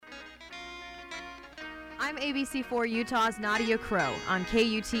I'm ABC4 Utah's Nadia Crow on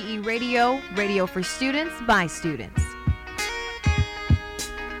KUTE Radio, radio for students by students.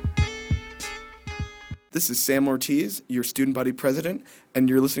 This is Sam Ortiz, your student body president, and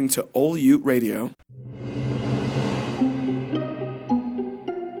you're listening to Ole Ute Radio.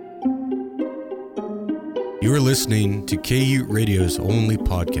 You're listening to KUTE Radio's only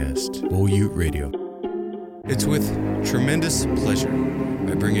podcast, Ole Ute Radio. It's with tremendous pleasure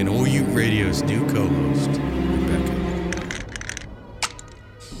I bring in Ole Ute Radio's new co-host, Rebecca.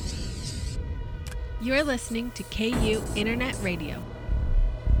 You're listening to KU Internet Radio.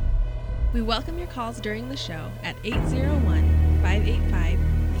 We welcome your calls during the show at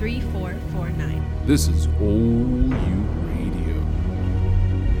 801-585-3449. This is Ole Ute Radio.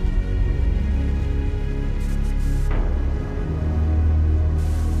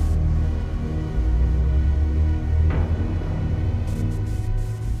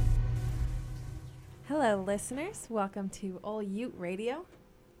 Hello, listeners. Welcome to Ole Ute Radio.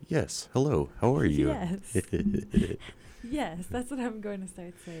 Yes, hello, how are you? Yes. Yes, that's what I'm going to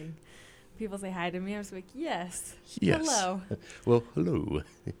start saying. People say hi to me, I'm just like, yes. Yes. Hello. Well, hello.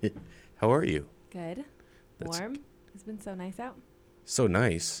 How are you? Good. Warm. It's been so nice out. So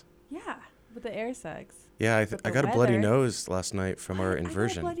nice. Yeah, but the air sucks. Yeah, I But the got a bloody weather- nose last night from our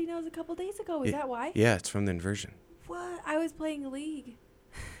inversion. I got a bloody nose a couple days ago. Is that why? Yeah, it's from the inversion. What? I was playing League.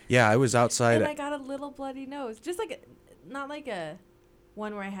 Yeah, I was outside. And I got a little bloody nose. Just like, not like a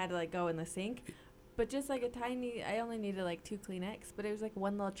one where I had to like go in the sink, but just like a tiny, I only needed like 2 Kleenex, but it was like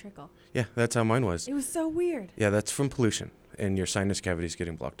one little trickle. Yeah, that's how mine was. It was so weird. Yeah, that's from pollution and your sinus cavity is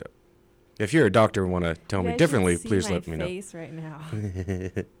getting blocked up. If you're a doctor and want to tell You me guys differently, should see please my let me know. face right now.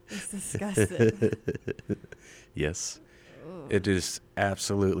 It's disgusting. Yes. Ugh. It is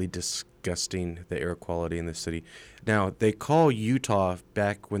absolutely disgusting, the air quality in the city. Now, they call Utah,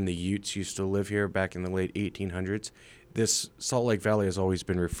 back when the Utes used to live here back in the late 1800s, this Salt Lake Valley has always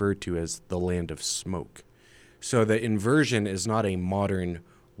been referred to as the land of smoke. So the inversion is not a modern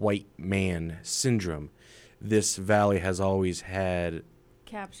white man syndrome. This valley has always had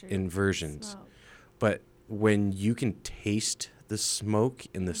Captured inversions. smoke. But when you can taste the smoke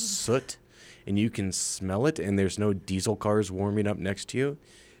and the soot and you can smell it and there's no diesel cars warming up next to you,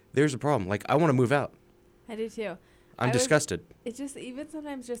 there's a problem. Like, I want to move out. I do too. I'm disgusted. It's just, even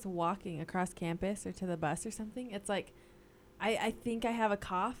sometimes just walking across campus or to the bus or something, it's like, I think I have a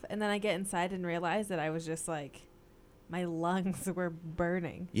cough, and then I get inside and realize that I was just like, my lungs were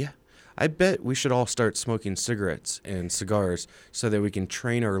burning. Yeah. I bet we should all start smoking cigarettes and cigars so that we can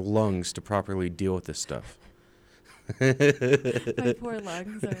train our lungs to properly deal with this stuff. My poor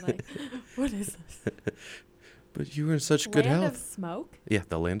lungs are like, what is this? But you were in such good Land health. of smoke? Yeah,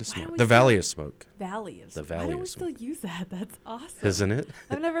 the land of Why don't smoke. we The still- valley of smoke, Valley of The smoke. valley Why don't of we still use that? That's awesome. isn't it?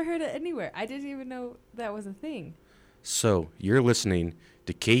 I've never heard it anywhere. I didn't even know that was a thing. So, you're listening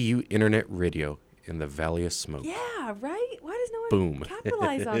to KU Internet Radio in the Valley of Smoke. Yeah, right? Why does no one Boom.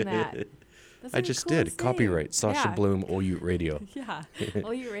 capitalize on that? That's I like a just cool did. saying. Copyright. Sasha Yeah. Bloom, Ole Ute Radio. Yeah.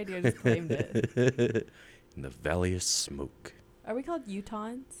 Ole Ute Radio just claimed it. In the Valley of Smoke. Are we called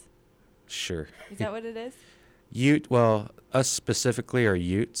Utahns? Sure. Is that what it is? Well, us specifically are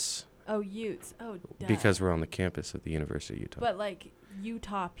Utes Oh, Utes. Oh, duh. because we're on the campus of the University of Utah. But like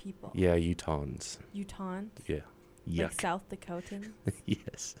Utah people. Yeah, Utahns. Utahns? Yeah. Like Yuck. South Dakotans?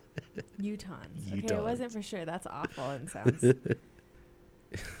 Yes. Utahns. Okay, I Utahns. wasn't for sure. That's awful and sounds.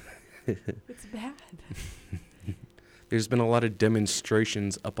 It's bad. There's been a lot of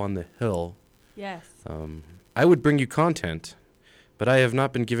demonstrations up on the hill. Yes. I would bring you content, but I have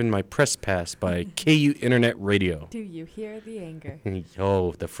not been given my press pass by KU Internet Radio. Do you hear the anger?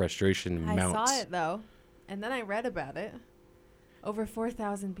 Oh, the frustration I mounts. saw it though, and then I read about it. Over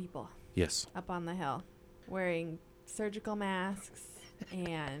 4,000 people Yes. up on the hill wearing surgical masks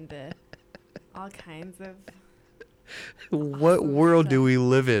and all kinds of. What Awesome world do stuff. we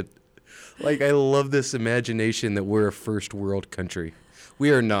live in? Like, I love this imagination that we're a first world country.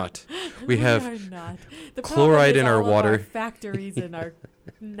 We are not. We have are not. The chloride problem is in our all of water. factories and our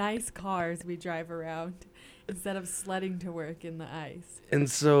nice cars we drive around instead of sledding to work in the ice. And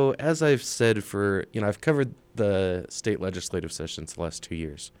so, as I've said I've covered the state legislative sessions the last 2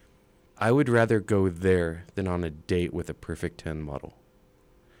 years. I would rather go there than on a date with a Perfect 10 model.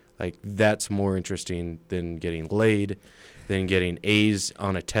 Like, that's more interesting than getting laid, than getting A's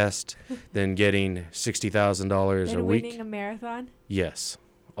on a test, than getting $60,000 a And week. winning a marathon. Yes,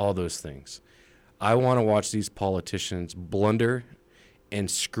 all those things. I want to watch these politicians blunder and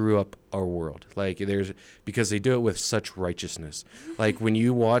screw up our world. Because they do it with such righteousness. Like, when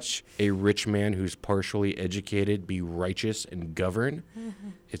you watch a rich man who's partially educated be righteous and govern,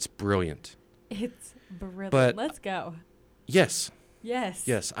 it's brilliant. It's brilliant. But- Let's go. Yes. Yes.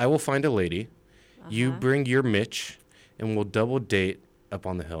 Yes. I will find a lady. You Uh-huh. bring your Mitch, and we'll double date up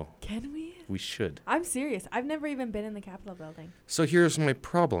on the hill. Can we? We should. I'm serious. I've never even been in the Capitol building. So here's my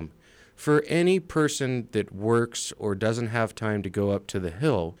problem. For any person that works or doesn't have time to go up to the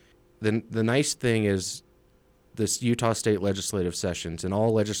hill, then the nice thing is this Utah State legislative sessions, and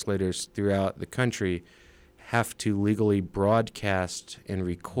all legislators throughout the country have to legally broadcast and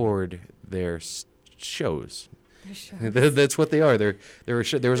record their shows. That's what they are. There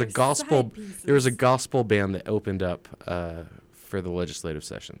was a They're gospel. side There was a pieces. gospel band that opened up for the legislative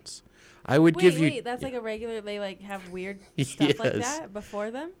sessions. I would give you Wait, that's like a regular, they like have weird stuff like Yes. that before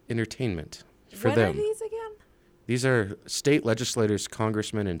them? entertainment for What them. are these again? These are state legislators,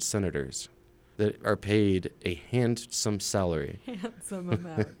 congressmen, and senators that are paid a handsome salary. Handsome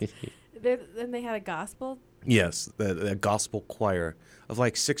amount. Then they had a gospel Yes, the gospel choir of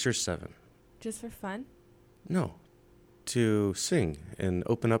like 6 or 7. just for fun? No, to sing and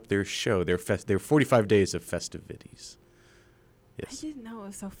open up their show, their 45 days of festivities. I Yes, didn't know it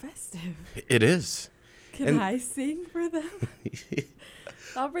was so festive. it is. Can And- I sing for them?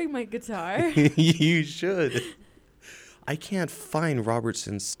 I'll bring my guitar. You should. I can't find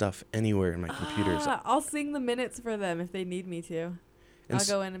Robertson's stuff anywhere in my computers. I'll sing the minutes for them if they need me to. And I'll s-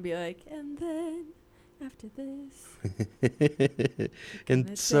 go in and be like, and then after this, And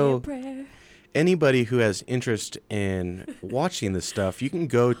let's say a so prayer. anybody who has interest in watching this stuff, you can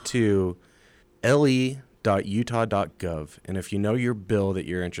go to le.utah.gov, and if you know your bill that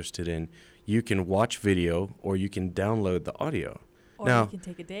you're interested in, you can watch video or you can download the audio. Or Now- you can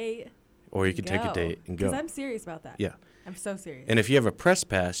take a date. Or you can take a date and go. Because I'm serious about that. Yeah. I'm so serious. And if you have a press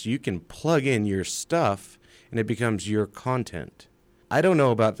pass, you can plug in your stuff and it becomes your content. I don't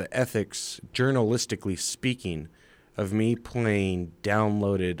know about the ethics, journalistically speaking, of me playing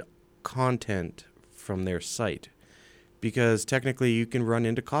downloaded content from their site. Because technically you can run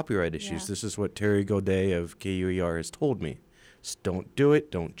into copyright issues. Yeah. This is what Terry Godet of KUER has told me. Don't do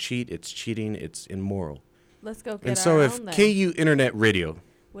it. Don't cheat. It's cheating. It's immoral. Let's go get And so our if own then. KU Internet Radio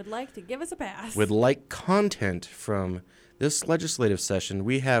would like to give us a pass. would like content from this legislative session,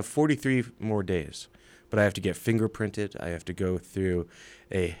 we have 43 more days. But I have to get fingerprinted. I have to go through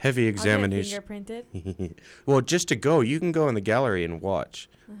a heavy I'll get examination. fingerprinted. Well, just to go, you can go in the gallery and watch.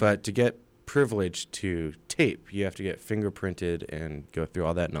 Uh-huh. But to get privilege to tape, you have to get fingerprinted and go through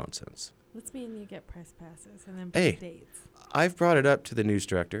all that nonsense. Let's me and you get press passes and then Hey. book dates. I've brought it up to the news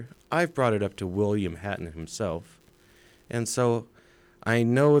director. I've brought it up to William Hatton himself. And so I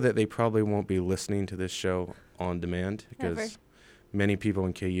know that they probably won't be listening to this show on demand because Never. many people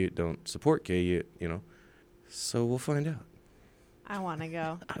in KU don't support KU, you know. So we'll find out. I want to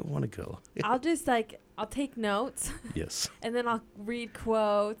go. I want to go. I'll just I'll take notes Yes. and then I'll read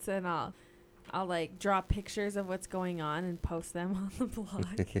quotes and I'll like draw pictures of what's going on and post them on the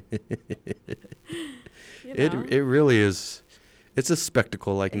blog. You know? It really is. It's a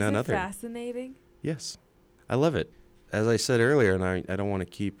spectacle like Is none it other. fascinating? Yes. I love it. As I said earlier, and I don't want to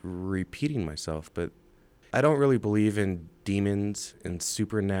keep repeating myself, but I don't really believe in demons and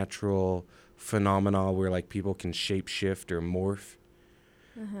supernatural phenomena where like people can shapeshift or morph.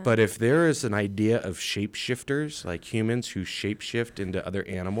 Uh-huh. But if there is an idea of shapeshifters, like humans who shapeshift into other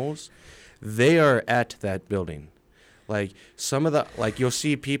animals, they are at that building. Like some of the like you'll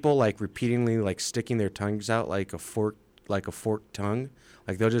see people like repeatedly like sticking their tongues out like a forked tongue.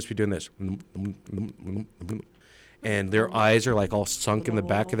 Like they'll just be doing this. And their eyes are like all sunk in the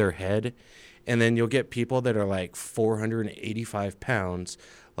back of their head. And then you'll get people that are like 485 pounds,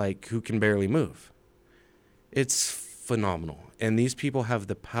 like who can barely move. It's phenomenal. And these people have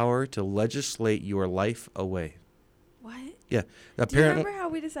the power to legislate your life away. What? Yeah. Do you Apparently, remember how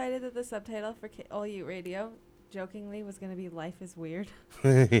we decided that the subtitle for All You Radio, jokingly, was going to be Life is Weird?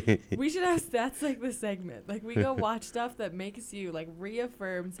 We should have, that's like the segment. Like we go watch stuff that makes you, like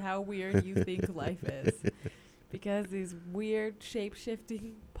reaffirms how weird you think life is. Because these weird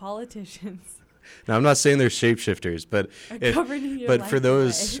shape-shifting politicians now I'm not saying they're shapeshifters, but are if, governing your but life for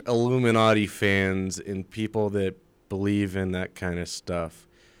those away. Illuminati fans and people that believe in that kind of stuff,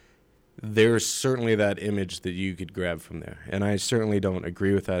 there's certainly that image that you could grab from there. And I certainly don't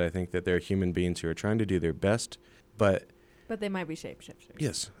agree with that. I think that they're human beings who are trying to do their best. But But they might be shapeshifters.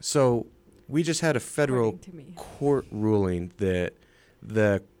 yes, so we just had a federal according to me. court ruling that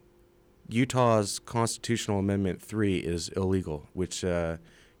the Utah's Constitutional Amendment 3 is illegal, which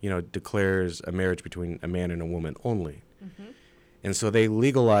declares a marriage between a man and a woman only. Mm-hmm. And so they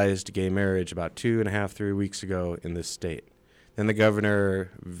legalized gay marriage about 2.5, 3 weeks ago in this state. Then the governor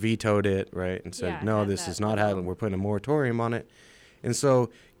vetoed it, right, and said, Yeah, no, and this that is not little- happening. We're putting a moratorium on it. And so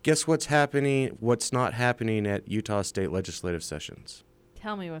Guess what's happening? What's not happening at Utah State legislative sessions?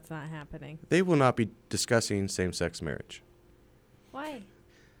 Tell me what's not happening. They will not be discussing same-sex marriage. Why?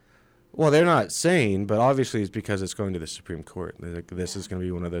 Well, they're not saying, but obviously it's because it's going to the Supreme Court. This is going to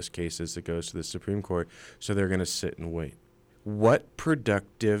be one of those cases that goes to the Supreme Court, so they're going to sit and wait. What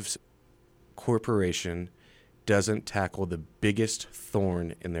productive corporation doesn't tackle the biggest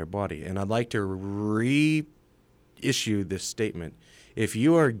thorn in their body? And I'd like to reissue this statement. If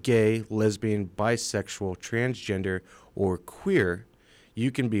you are gay, lesbian, bisexual, transgender, or queer, you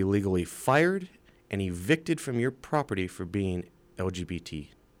can be legally fired and evicted from your property for being LGBT.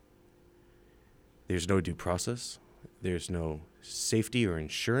 There's no due process. There's no safety or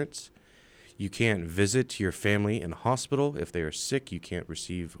insurance. You can't visit your family in the hospital if they are sick. You can't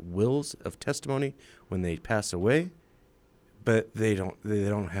receive wills of testimony when they pass away. But they don't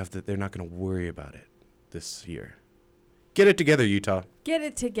have that. They're not going to worry about it this year. Get it together, Utah. Get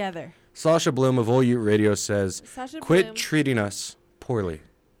it together. Sasha Bloom of All Ute Radio says, Sasha quit Bloom. treating us poorly.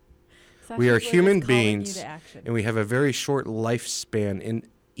 Sasha We are Bloom is human calling you beings, to action. and we have a very short lifespan in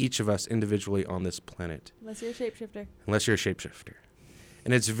each of us individually on this planet, Unless you're a shapeshifter. unless you're a shapeshifter.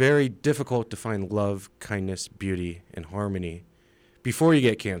 And it's very difficult to find love, kindness, beauty, and harmony before you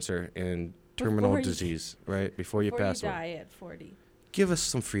get cancer and terminal Before you- disease, right? Before you Before pass you away. die at 40. Give us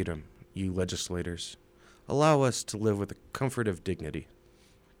some freedom, you legislators. Allow us to live with the comfort of dignity.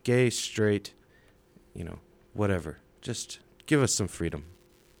 Gay, straight, whatever. Just give us some freedom.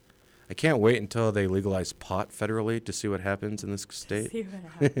 I can't wait until they legalize pot federally to see what happens in this state. See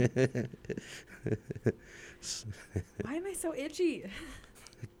what happens. Why am I so itchy?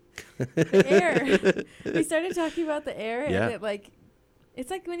 The air. We started talking about the air, Yeah. and it's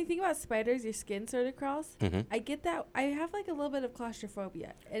like when you think about spiders, your skin sort of crawls. Mhm. I get that. I have a little bit of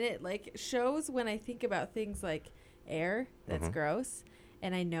claustrophobia, and it shows when I think about things like air that's Mhm. gross,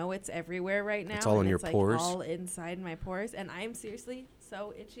 and I know it's everywhere right now. It's all in and your it's pores. all inside my pores, and I'm seriously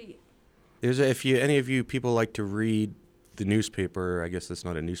so itchy. If any of you people like to read the newspaper, I guess it's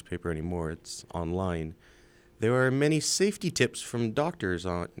not a newspaper anymore, it's online. There are many safety tips from doctors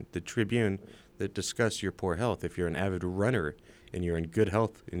on the Tribune that discuss your poor health. If you're an avid runner and you're in good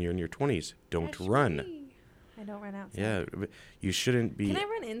health and you're in your 20s, don't That's run. me. I don't run outside. Yeah, but you shouldn't be. Can I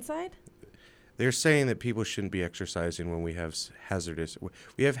run inside? They're saying that people shouldn't be exercising when we have hazardous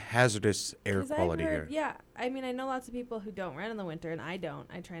air 'Cause I've quality heard- here. Yeah, I mean, I know lots of people who don't run in the winter, and I don't.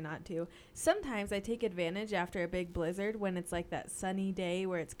 I try not to. Sometimes I take advantage after a big blizzard when it's like that sunny day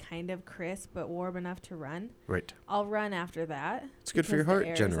where it's kind of crisp but warm enough to run. Right. I'll run after that. It's good for your because the heart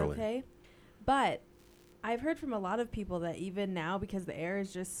air is generally. Okay. But I've heard from a lot of people that even now, because the air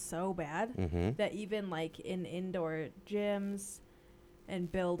is just so bad, Mm-hmm. that even in indoor gyms and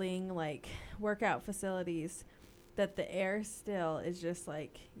building workout facilities, that the air still is just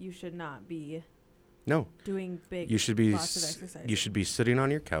you should not be No, doing big you should be lots of exercise. you should be sitting on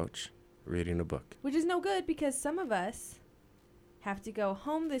your couch reading a book. Which is no good because some of us have to go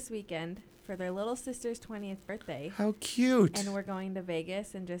home this weekend for their little sister's 20th birthday. How cute! And we're going to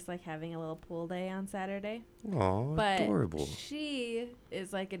Vegas and just having a little pool day on Saturday. Aw, But adorable. she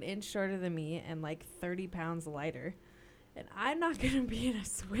is an inch shorter than me and 30 pounds lighter. And I'm not going to be in a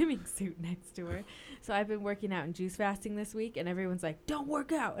swimming suit next to her. So I've been working out and juice fasting this week. And everyone's like, don't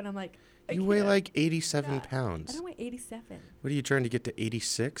work out. And I'm like, I You weigh can't. 87 I pounds. don't weigh 87. What are you trying to get to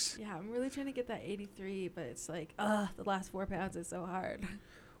 86? Yeah, I'm really trying to get that 83. But it's the last 4 pounds is so hard.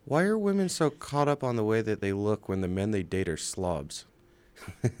 Why are women so caught up on the way that they look when the men they date are slobs?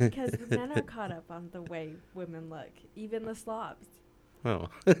 Because the men are caught up on the way women look. Even the slobs. Oh,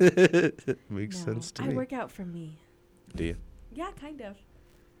 makes No, sense to I me. work out for me. Do you? Yeah, kind of.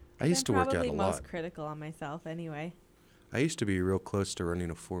 I used to work out a I'm most lot. critical on myself anyway. I used to be real close to running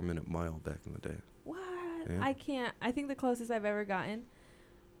a 4-minute mile back in the day. What? Yeah. I can't. I think the closest I've ever gotten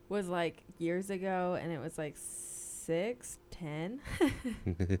was years ago, and it was 6:10.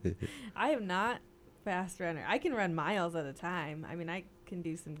 I am not fast runner. I can run miles at a time. I mean, I can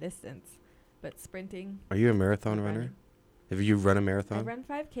do some distance, but sprinting. Are you a marathon I'm runner? running. Have you run a I marathon? run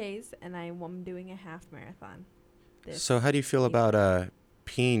 5Ks, and I'm doing a half marathon. So how do you feel week. about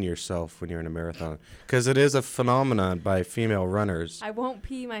peeing yourself when you're in a marathon? Because it is a phenomenon by female runners. I won't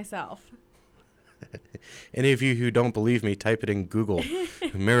pee myself. Any of you who don't believe me, type it in Google.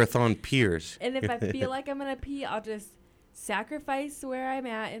 Marathon peers. And if I feel like I'm going to pee, I'll just sacrifice where I'm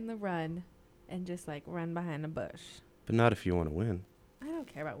at in the run and just run behind a bush. But not if you want to win. I don't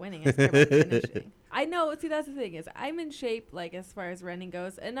care about winning. I just care about finishing. I know. See, that's the thing is I'm in shape, as far as running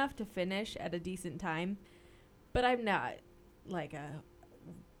goes, enough to finish at a decent time. But I'm not a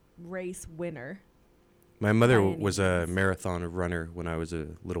race winner. My mother By any was a means. marathon runner when I was a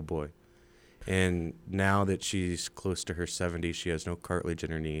little boy. And now that she's close to her 70s, she has no cartilage in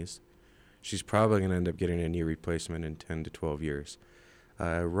her knees. She's probably going to end up getting a knee replacement in 10 to 12 years.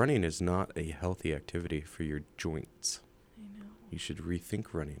 Running is not a healthy activity for your joints. I know. You should rethink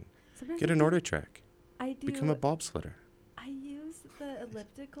running. Sometimes Get I an do- order track. I do. Become a bobsledder. I use the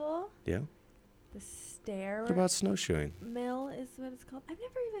elliptical, Yeah? the stair. What about snowshoeing? mill is what it's called. I've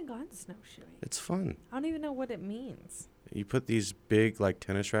never even gone snowshoeing. It's fun. I don't even know what it means. You put these big, like,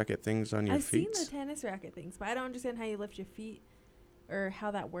 tennis racket things on your I've feet. seen the tennis racket things, but I don't understand how you lift your feet or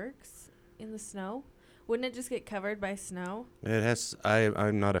how that works in the snow. Wouldn't it just get covered by snow? It has.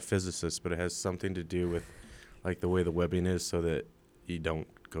 I'm not a physicist, but it has something to do with, like, the way the webbing is, so that you don't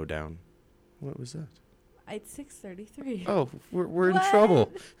go down. What was that? It's 6:33. Oh, we're in What?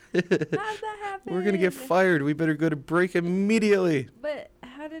 trouble. How'd that happen? We're gonna get fired. We better go to break immediately. But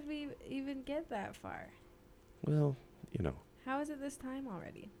how did we even get that far? Well, you know. How is it this time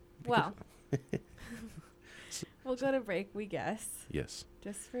already? Well, we'll go to break, we guess. Yes.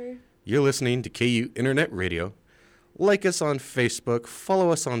 Just for You're listening to KU Internet Radio. Like us on Facebook.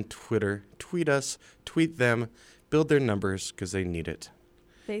 Follow us on Twitter. Tweet us. Tweet them. Build their numbers because they need it.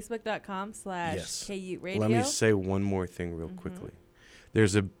 Facebook.com/KU Yes. Radio. Let me say one more thing real Mhm. quickly.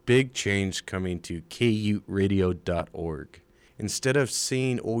 There's a big change coming to KURadio.org. Instead of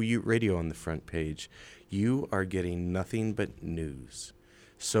seeing OU Radio on the front page, you are getting nothing but news.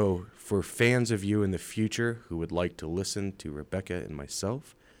 So for fans of you in the future who would like to listen to Rebecca and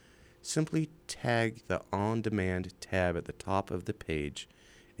myself, simply tag the on-demand tab at the top of the page,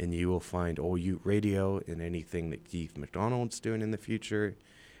 and you will find OU Radio and anything that Keith McDonald's doing in the future,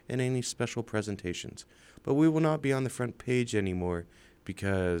 and any special presentations. But we will not be on the front page anymore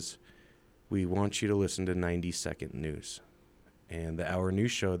because we want you to listen to 90-second news and the hour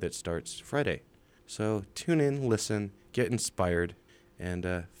news show that starts Friday. So tune in, listen, get inspired, and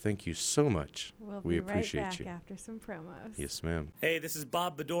thank you so much. We'll We be right appreciate back you. after some promos. Yes, ma'am. Hey, this is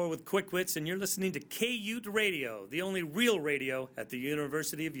Bob Bedore with Quick Wits, and you're listening to KU Radio, the only real radio at the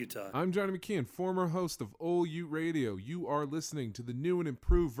University of Utah. I'm Johnny McKeon, former host of Ole Ute Radio. You are listening to the new and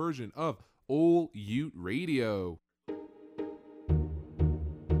improved version of Ole Ute Radio.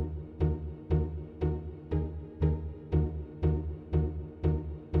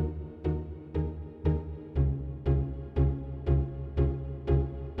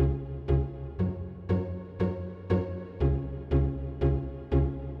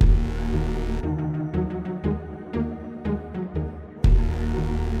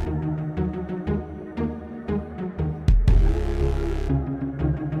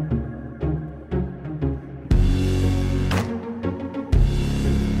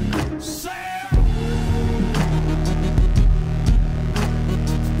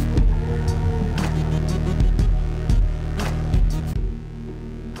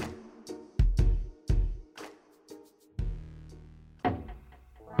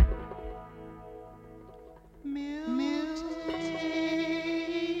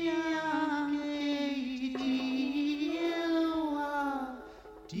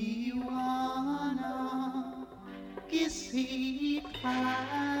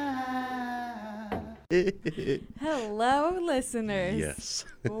 Hello, listeners. Yes.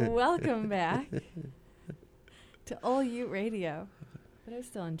 Welcome back to Ole Ute Radio. But it was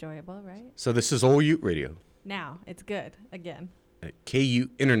still enjoyable, right? So this is OU Radio Now, it's good. Again. at KU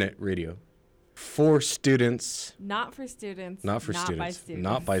Internet Radio. For students, Not for students. not for by students, students.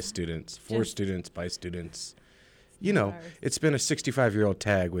 not by students, for Just- students, by students. You know, Ours. it's been a 65-year-old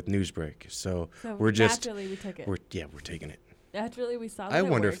tag with Newsbreak, so So we're just naturally we took it. we're taking it. Naturally we saw that I it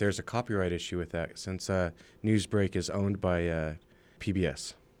wonder if worked. there's a copyright issue with that, since Newsbreak is owned by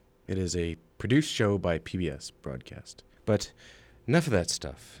PBS. It is a produced show by PBS broadcast. But enough of that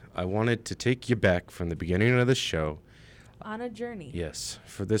stuff. I wanted to take you back from the beginning of the show. on a journey. Yes,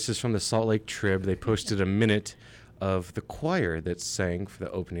 for this is from the Salt Lake Trib. They posted a minute of the choir that sang for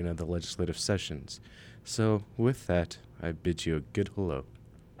the opening of the legislative sessions. So with that, I bid you a good hello.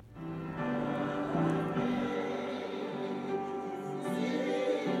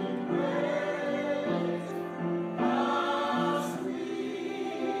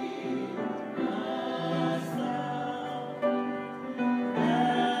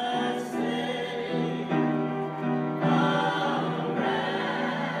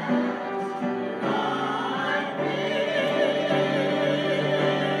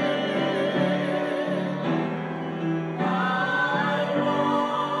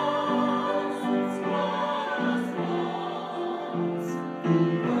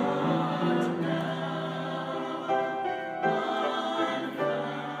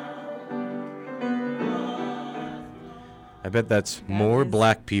 bet that's That more is-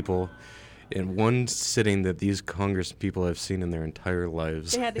 black people in one sitting that these Congress people have seen in their entire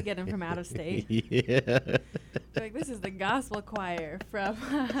lives. They had to get him from out of state. Yeah. They're like, this is the gospel choir from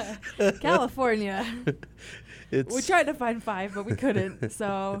California. It's We tried to find 5, but we couldn't.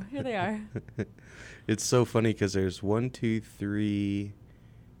 So here they are. It's so funny because there's 1, 2, 3,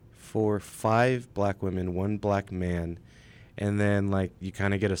 4, 5 black women, 1 black man, and then like you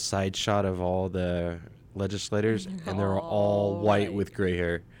kind of get a side shot of all the legislators, and they're all white white. with gray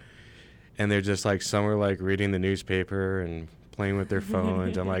hair, and they're just like some are like reading the newspaper and playing with their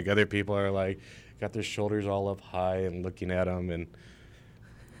phones, and like other people are like got their shoulders all up high and looking at them, and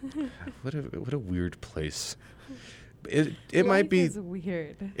what a weird place. It might Life be. is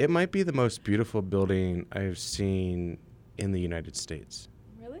weird. It might be the most beautiful building I've seen in the United States.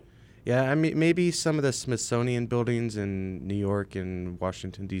 Really? Yeah, I mean, maybe some of the Smithsonian buildings in New York and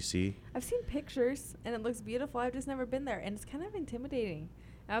Washington, D.C. I've seen pictures and it looks beautiful. I've just never been there, and it's kind of intimidating.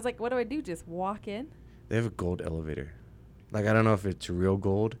 And I was like, what do I do? Just walk in? They have a gold elevator. Like, I don't know if it's real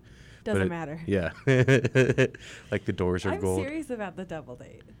gold. but Doesn't it- matter. Yeah. Like the doors are I'm gold. serious about the double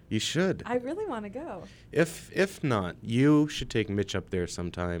date. You should. I really want to go. If not, you should take Mitch up there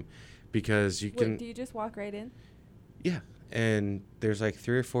sometime because you can. Wait, do you just walk right in? Yeah, and there's like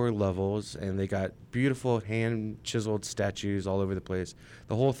 3 or 4 levels, and they got beautiful hand-chiseled statues all over the place.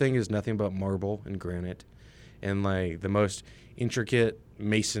 The whole thing is nothing but marble and granite, and like the most intricate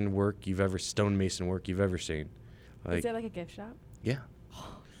mason work stone mason work you've ever seen. Is there like a gift shop? Yeah.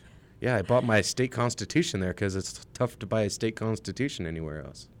 Yeah, I bought my state constitution there because it's tough to buy a state constitution anywhere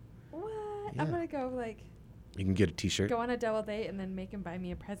else. What? Yeah. I'm going to go like You can get a T-shirt. go on a double date and then make him buy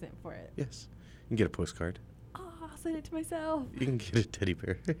me a present for it. Yes. You can get a postcard. Oh, I'll send it to myself. You can get a teddy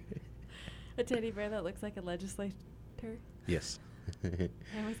bear. A teddy bear that looks like a legislator. Yes. I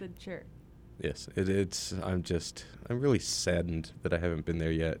almost said shirt. Yes, I'm really saddened that I haven't been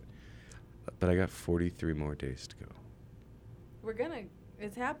there yet, but I got 43 more days to go.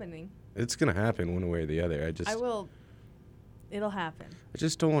 It's happening. It's gonna happen one way or the other. It'll happen. I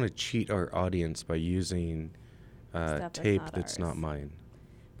just don't want to cheat our audience by using Stuff that's tape not that's not ours. mine.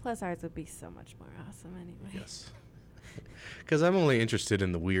 Plus ours would be so much more awesome anyway. Yes, because I'm only interested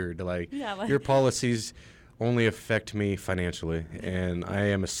in the weird. Like, Yeah, like your policies only affect me financially, and I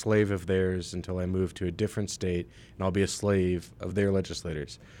am a slave of theirs until I move to a different state, and I'll be a slave of their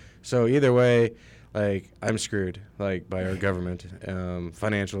legislators. So either way, like, I'm screwed, like, by our government,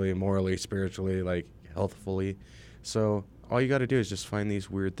 financially, morally, spiritually, like, healthfully. So all you got to do is just find these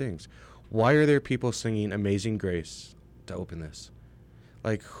weird things. Why are there people singing Amazing Grace to open this?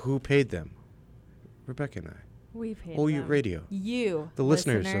 Like, who paid them? Rebecca and I. We paid OU them. Radio. You, The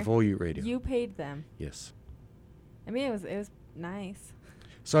listeners listener, of OU Radio. You paid them. Yes. I mean, it was nice.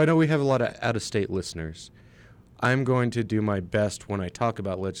 So I know we have a lot of out-of-state listeners. I'm going to do my best when I talk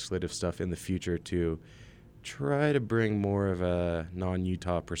about legislative stuff in the future to try to bring more of a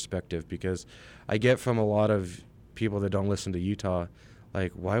non-Utah perspective, because I get from a lot of people that don't listen to Utah,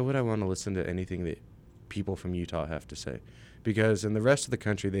 like, why would I want to listen to anything that people from Utah have to say? Because in the rest of the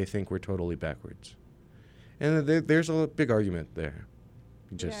country, they think we're totally backwards. And there's a big argument there.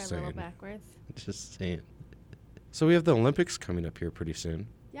 Just we are a saying. little backwards. Just saying. So we have the Olympics coming up here pretty soon.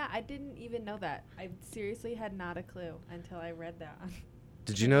 Yeah, I didn't even know that. I seriously had not a clue until I read that.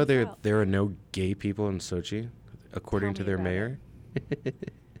 Did you know there out. there are no gay people in Sochi, according to Tell me their about mayor?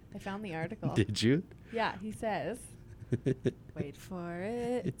 I found the article. Did you? Yeah, he says. Wait for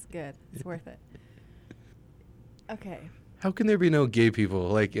it. It's good. It's worth it. Okay. How can there be no gay people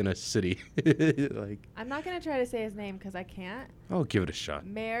like in a city? Like, I'm not going to try to say his name because I can't. I'll give it a shot.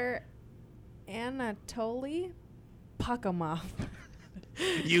 Mayor Anatoly Pakamov.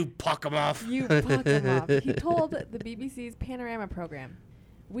 You puck 'em off. You Pakamov. He told the BBC's Panorama program,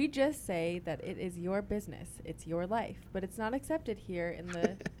 "We just say that it is your business. It's your life. But it's not accepted here in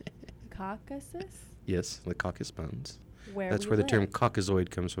the Caucasus, Yes, the Caucasus Mountains. where That's we where the term live."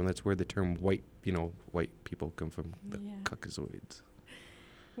 Caucasoid comes from. That's where the term white people come from. The Yeah. Caucasoids.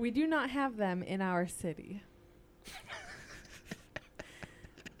 We do not have them in our city.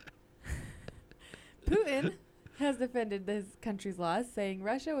 Putin has defended his country's laws, saying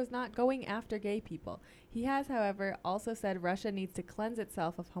Russia was not going after gay people. He has, however, also said Russia needs to cleanse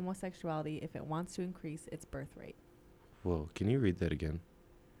itself of homosexuality if it wants to increase its birth rate. Whoa, can you read that again?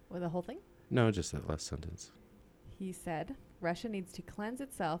 Well, the whole thing? No, just that last sentence. He said Russia needs to cleanse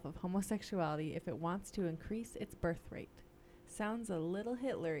itself of homosexuality if it wants to increase its birth rate. Sounds a little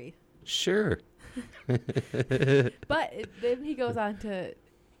Hitlery. Sure. But then he goes on to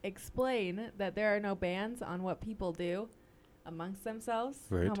explain that there are no bans on what people do amongst themselves.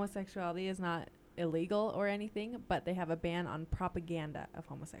 Right. Homosexuality is not illegal or anything, but they have a ban on propaganda of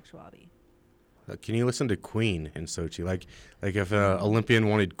homosexuality. Can you listen to Queen in Sochi? Like if an Olympian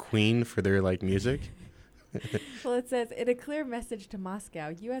wanted Queen for their like music? Well, it says, in a clear message to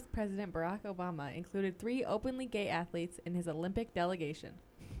Moscow, U.S. President Barack Obama included 3 openly gay athletes in his Olympic delegation.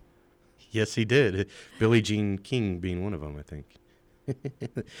 Yes, he did. Billie Jean King being one of them, I think.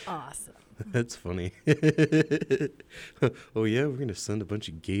 Awesome. That's funny. Oh, yeah, we're going to send a bunch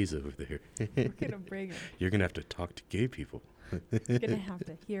of gays over there. We're going to bring them. You're going to have to talk to gay people. You're going to have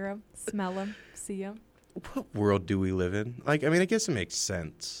to hear them, smell them, see them. What world do we live in? Like, I mean, I guess it makes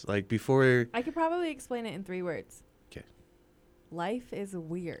sense. Like, before... I could probably explain it in 3 words. Okay. Life is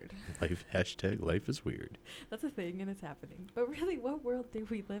weird. Life is weird. That's a thing, and it's happening. But really, what world do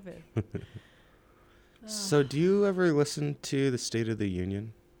we live in? So, do you ever listen to the State of the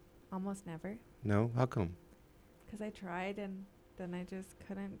Union? Almost never. No? How come? Because I tried, and then I just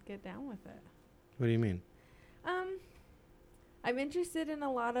couldn't get down with it. What do you mean? I'm interested in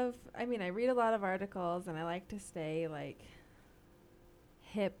a lot of, I read a lot of articles, and I like to stay, like,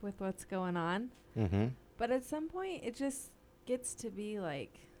 hip with what's going on. Mm-hmm. But at some point, it just gets to be,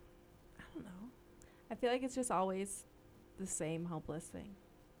 like, I don't know. I feel like it's just always the same hopeless thing.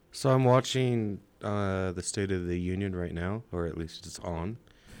 So I'm watching the State of the Union right now, or at least it's on.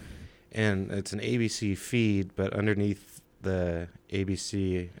 And it's an ABC feed, but underneath the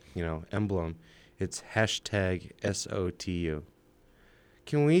ABC, emblem, it's hashtag SOTU.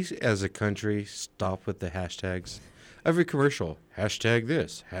 Can we, as a country, stop with the hashtags? Every commercial, hashtag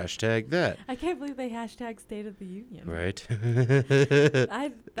this, hashtag that. I can't believe they hashtag State of the Union. Right?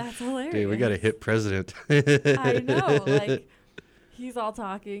 That's hilarious. Dude, we got a hit president. I know. Like, he's all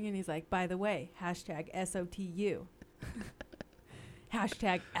talking, and he's like, by the way, hashtag SOTU.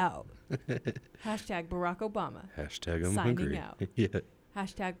 Hashtag out. Hashtag Barack Obama. Hashtag I'm signing hungry. out. Yeah.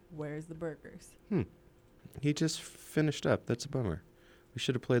 Hashtag where's the burgers? He just finished up. That's a bummer. We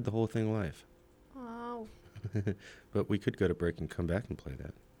should have played the whole thing live. Oh. But we could go to break and come back and play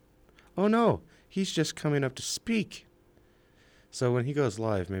that. Oh, no. He's just coming up to speak. So when he goes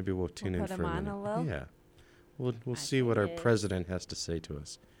live, maybe we'll tune in put for him a on minute. a little? Yeah. We'll I see what our dig it. president has to say to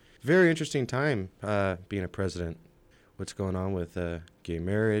us. Very interesting time being a president. What's going on with gay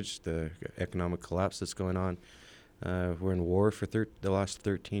marriage, the economic collapse that's going on. We're in war for the last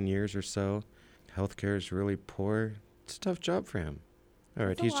 13 years or so. Healthcare is really poor. It's a tough job for him. All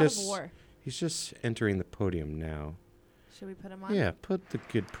right, It's a lot of war. he's just entering the podium now. Should we put him on? Yeah, put the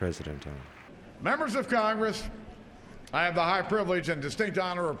good president on. Members of Congress, I have the high privilege and distinct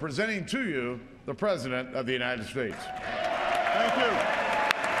honor of presenting to you the President of the United States. Thank you. Thank you.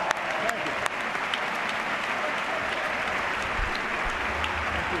 Thank you.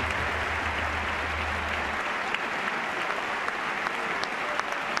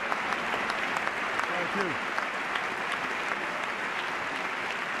 Thank you.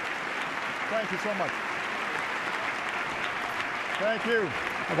 Thank you so much. Thank you.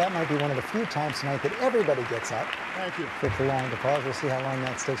 Well, that might be one of the few times tonight that everybody gets up Thank you. for prolonged applause. We'll see how long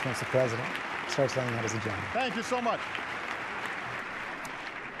that sticks once the president starts laying out his agenda. Thank you so much.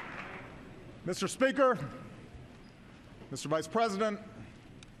 Mr. Speaker, Mr. Vice President,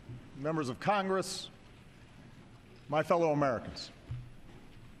 members of Congress, my fellow Americans.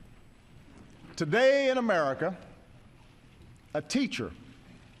 Today in America, a teacher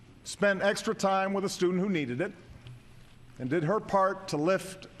spent extra time with a student who needed it and did her part to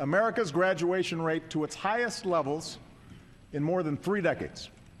lift America's graduation rate to its highest levels in more than 3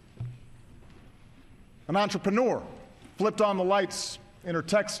 decades. An entrepreneur flipped on the lights in her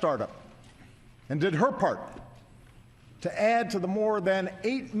tech startup and did her part to add to the more than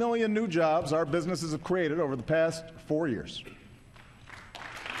 8 million new jobs our businesses have created over the past 4 years.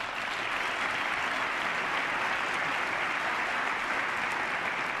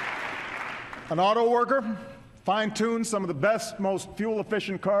 An auto worker fine-tuned some of the best, most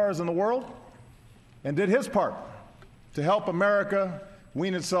fuel-efficient cars in the world and did his part to help America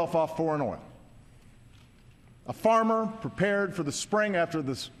wean itself off foreign oil. A farmer prepared for the spring after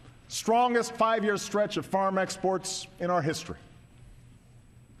the strongest 5-year stretch of farm exports in our history.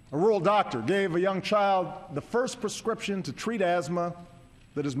 A rural doctor gave a young child the first prescription to treat asthma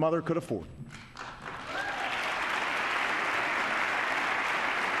that his mother could afford.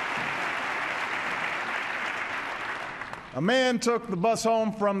 A man took the bus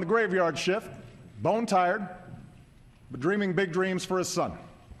home from the graveyard shift, bone-tired, but dreaming big dreams for his son.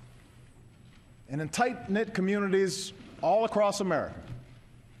 And in tight-knit communities all across America,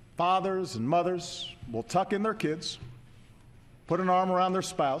 fathers and mothers will tuck in their kids, put an arm around their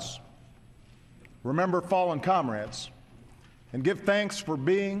spouse, remember fallen comrades, and give thanks for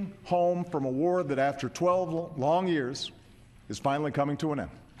being home from a war that after 12 long years is finally coming to an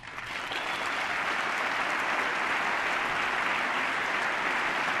end.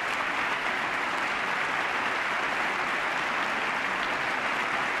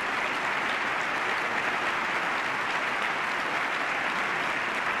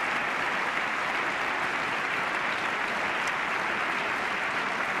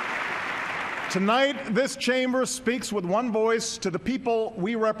 Tonight, this chamber speaks with one voice to the people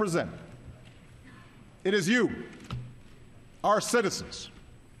we represent. It is you, our citizens,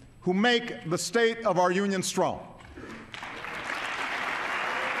 who make the state of our union strong.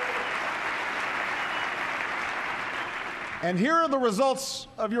 And here are the results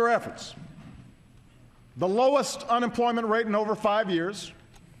of your efforts. The lowest unemployment rate in over 5 years,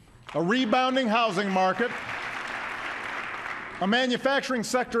 a rebounding housing market, a manufacturing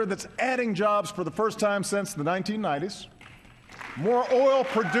sector that's adding jobs for the first time since the 1990s, more oil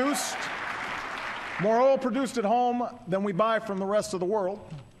produced at home than we buy from the rest of the world,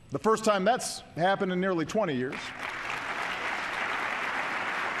 the first time that's happened in nearly 20 years.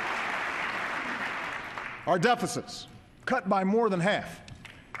 Our deficits cut by more than half.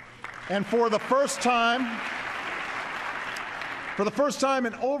 And for the first time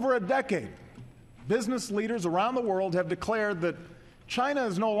in over a decade, business leaders around the world have declared that China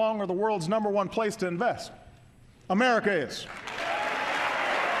is no longer the world's #1 place to invest. America is.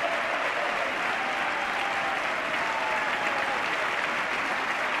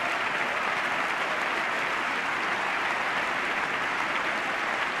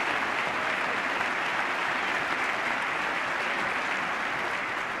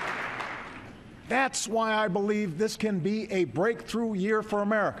 That's why I believe this can be a breakthrough year for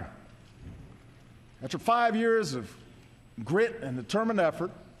America. After 5 years of grit and determined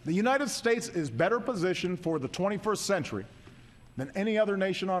effort, the United States is better positioned for the 21st century than any other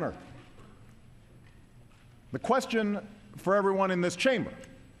nation on earth. The question for everyone in this chamber,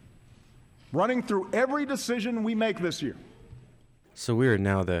 running through every decision we make this year. So we are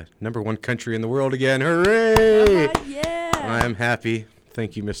now the #1 country in the world again. Hooray! Yeah. I'm happy.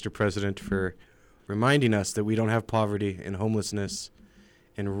 Thank you, Mr. President, for reminding us that we don't have poverty and homelessness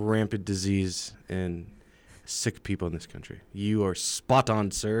and rampant disease and sick people in this country. You are spot on,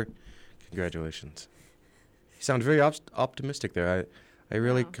 sir. Congratulations. You sound very optimistic there. I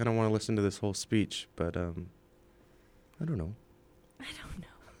really kind of want to listen to this whole speech, but I don't know. I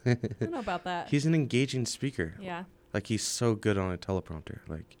don't know about that. He's an engaging speaker. Yeah. Like, he's so good on a teleprompter.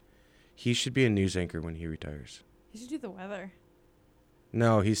 Like, he should be a news anchor when he retires. You should do the weather.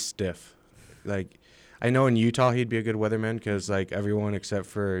 No, he's stiff. Like, I know in Utah he'd be a good weatherman because, like, everyone except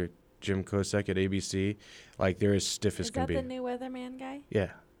for Jim Kosek at ABC, like, they're as stiff as can be. Is that the new weatherman guy?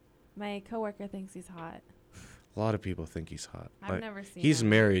 Yeah. My coworker thinks he's hot. A lot of people think he's hot. I've never seen He's him.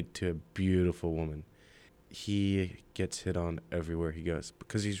 married to a beautiful woman. He gets hit on everywhere he goes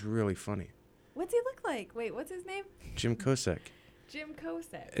because he's really funny. What's he look like? Wait, what's his name? Jim Kosek. Jim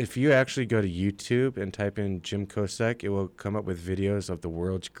Kosek. If you actually go to YouTube and type in Jim Kosek, it will come up with videos of the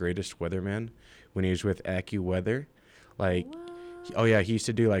world's greatest weatherman when he was with AccuWeather. Like, he used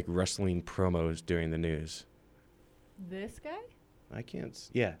to do, like, wrestling promos during the news. This guy?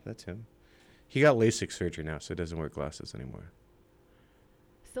 Yeah, that's him. He got LASIK surgery now, so he doesn't wear glasses anymore.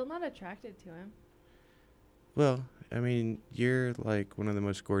 Still not attracted to him. Well, I mean, you're, like, one of the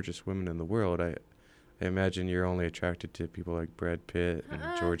most gorgeous women in the world. I imagine you're only attracted to people like Brad Pitt and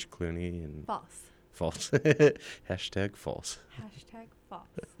George Clooney and... False. Hashtag false. Hashtag false.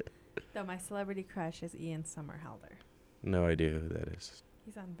 Though my celebrity crush is Ian Somerhalder. No idea who that is.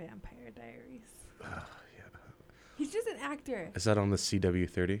 He's on Vampire Diaries. Yeah. He's just an actor. Is that on the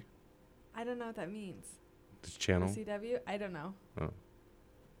CW30? I don't know what that means. The channel? The CW? I don't know. Oh.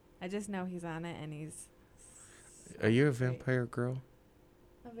 I just know he's on it and he's... Are you a vampire girl?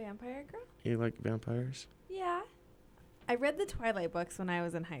 A vampire girl? You like vampires? Yeah. I read the Twilight books when I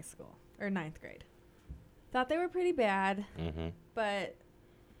was in high school, or 9th grade. Thought they were pretty bad, but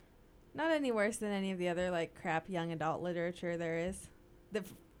not any worse than any of the other, like, crap young adult literature there is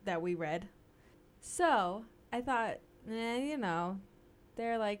that we read. So I thought,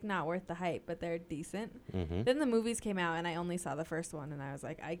 they're, like, not worth the hype, but they're decent. Then the movies came out, and I only saw the first one, and I was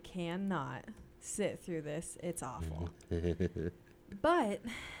like, I cannot sit through this. It's awful. But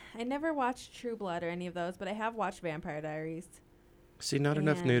I never watched True Blood or any of those, but I have watched Vampire Diaries. See, not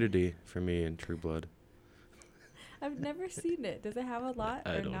enough nudity for me in True Blood. I've never seen it. Does it have a lot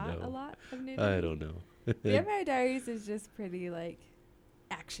I or don't not know. a lot of nudity? I don't know. Vampire Diaries is just pretty, like,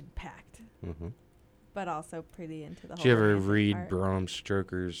 action-packed, but also pretty into the whole Did you ever romantic read part. Bram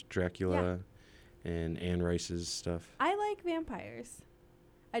Stoker's Dracula and Anne Rice's stuff? I like like vampires.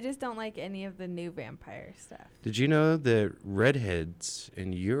 I just don't like any of the new vampire stuff. Did you know that redheads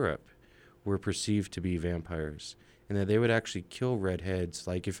in Europe were perceived to be vampires, and that they would actually kill redheads?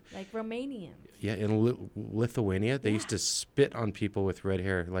 Like Romanians. Yeah, in Lithuania, they used to spit on people with red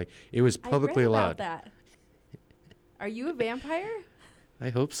hair. Like, it was I publicly read allowed. about that. Are you a vampire? I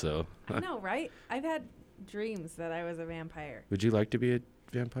hope so. I know, right? I've had dreams that I was a vampire. Would you like to be a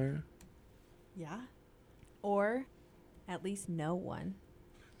vampire? Yeah. Or at least know one.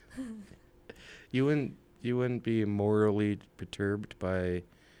 You wouldn't be morally perturbed by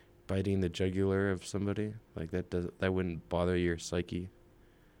biting the jugular of somebody? Like, that wouldn't bother your psyche?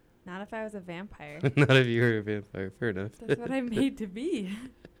 Not if I was a vampire. Not if you were a vampire. Fair enough. That's what I'm made to be.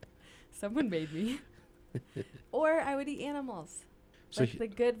 Someone made me. Or I would eat animals. So Like the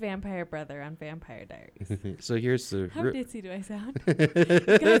good vampire brother on Vampire Diaries. So here's the... How ditzy do I sound?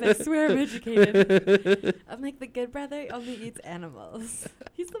 Guys, I swear I'm educated. I'm like the good brother only eats animals.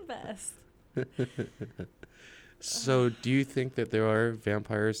 He's the best. So do you think that there are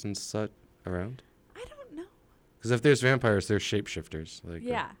vampires and such around? I don't know. Because if there's vampires, there's shapeshifters. Like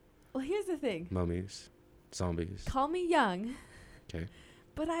Yeah. Well, here's the thing. mummies, zombies. Call me young. Okay.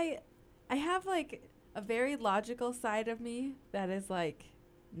 But I have like a very logical side of me that is like,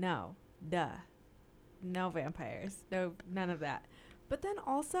 no, duh, no vampires, no, none of that. But then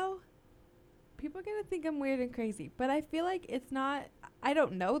also, people are gonna think I'm weird and crazy. But I feel like it's not. I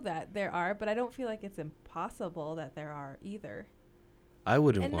don't know that there are, but I don't feel like it's impossible that there are either. I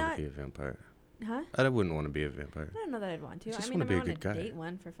wouldn't And want not- to be a vampire. Huh? I wouldn't want to be a vampire. I don't know that I'd want to. Just I mean, wanna be a I good want guy. to date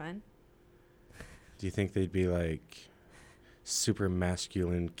one for fun. Do you think they'd be like super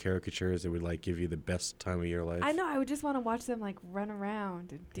masculine caricatures that would like give you the best time of your life? I know. I would just want to watch them like run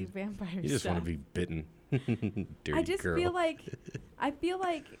around and do vampire stuff. You just want to be bitten. Dirty I just girl. feel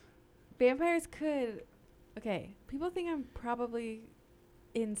like vampires could. Okay, people think I'm probably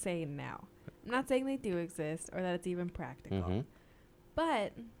insane now. I'm not saying they do exist or that it's even practical. Mhm.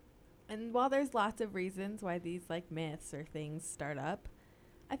 But, and while there's lots of reasons why these like myths or things start up,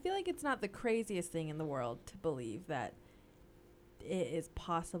 I feel like it's not the craziest thing in the world to believe that it is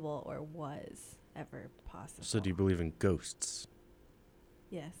possible or was ever possible. So do you believe in ghosts?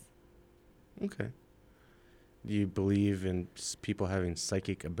 Yes. Okay. Do you believe in people having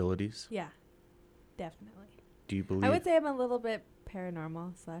psychic abilities? Yeah. Definitely. Do you believe... I would say I'm a little bit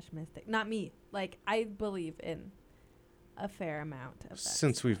paranormal / mystic. Not me. Like, I believe in a fair amount of that.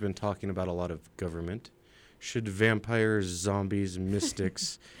 Since we've been talking about a lot of government, should vampires, zombies,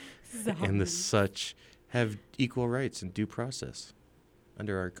 mystics, and the such have equal rights and due process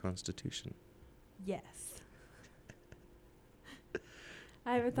under our Constitution? Yes.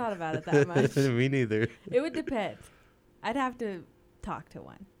 I haven't thought about it that much. Me neither. It would depend. I'd have to talk to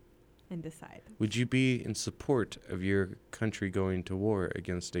one and decide. Would you be in support of your country going to war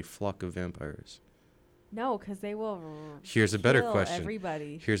against a flock of vampires? No, because they will Here's a better kill question.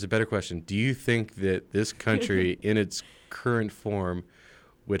 everybody. Here's a better question. Do you think that this country, in its current form,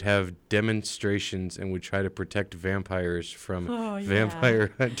 would have demonstrations and would try to protect vampires from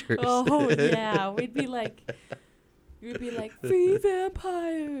vampire hunters? Oh, yeah. We'd be like, free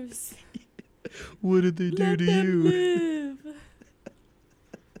vampires. What did they do Let to them you? live.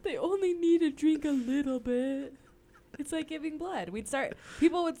 They only need to drink a little bit. It's like giving blood.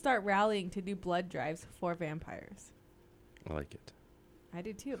 People would start rallying to do blood drives for vampires. I like it. I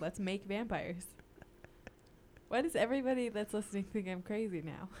do too. Let's make vampires. Why does everybody that's listening think I'm crazy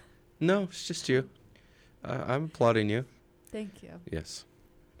now? No, it's just you. I'm applauding you. Thank you. Yes.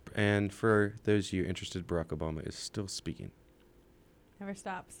 And for those of you interested, Barack Obama is still speaking. Never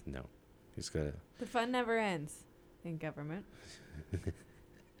stops. No. He's got to... The fun never ends in government.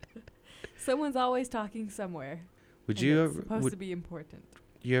 Someone's always talking somewhere. Would and you it's ever... supposed to be important.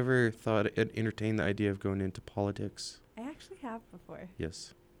 You ever thought, entertain the idea of going into politics? I actually have before.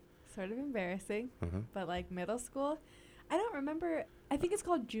 Yes. Sort of embarrassing, Uh-huh. but like middle school. I don't remember. I think it's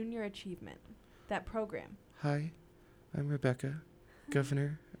called Junior Achievement, that program. Hi, I'm Rebecca,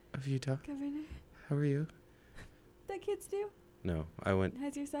 Governor of Utah. Governor, How are you? that kids do? No, I went...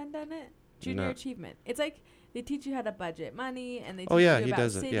 Has your son done it? Junior No. Achievement. It's like they teach you how to budget money, and they teach Oh, yeah, you he about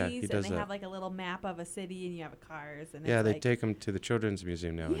does it. cities, Yeah, he and does they that. have like a little map of a city, and you have cars. And Yeah, it's they like take them to the Children's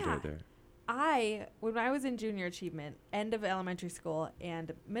Museum now and do it there. when I was in Junior Achievement, end of elementary school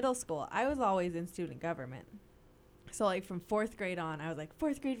and middle school, I was always in student government. So like from 4th grade on, I was like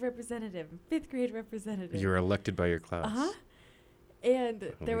 4th grade representative, 5th grade representative. You were elected by your class. Uh-huh. And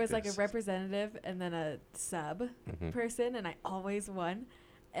Oh there my was like a goodness. representative and then a sub Mhm. person, and I always won.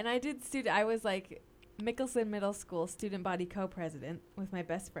 And I did I was like Mickelson Middle School student body co-president with my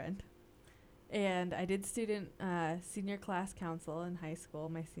best friend. And I did student senior class council in high school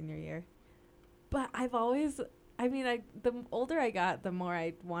my senior year. But I've always, the older I got, the more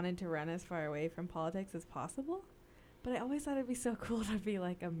I wanted to run as far away from politics as possible. But I always thought it'd be so cool to be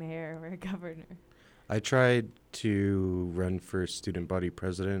like a mayor or a governor. I tried to run for student body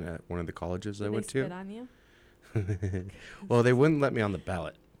president at one of the colleges I went to. Did they spit on you? Well, they wouldn't let me on the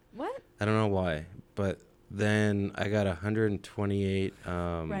ballot. What? I don't know why, but then I got 128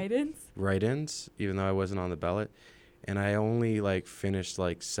 write-ins, even though I wasn't on the ballot, and I only finished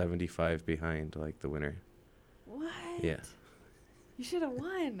 75 behind the winner. What? Yeah. You should have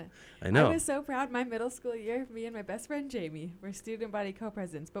won. I know. I was so proud. My middle school year, me and my best friend Jamie were student body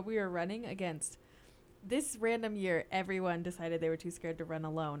co-presidents, but we were running against. This random year, everyone decided they were too scared to run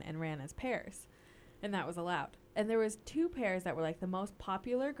alone and ran as pairs, and that was allowed. And there was 2 pairs that were the most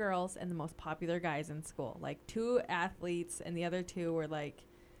popular girls and the most popular guys in school, 2 athletes, and the other 2 were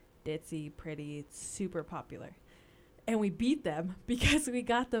ditzy, pretty, super popular. And we beat them because we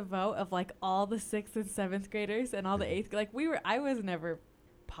got the vote of all the 6th and 7th graders and all the 8th. I was never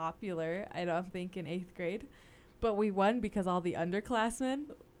popular, I don't think, in 8th grade, but we won because all the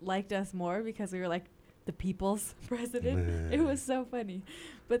underclassmen liked us more because we were the people's president. It was so funny.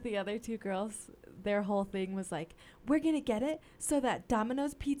 But the other 2 girls, their whole thing was we're going to get it so that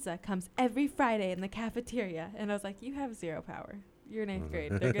Domino's Pizza comes every Friday in the cafeteria. And I was you have zero power. You're in 8th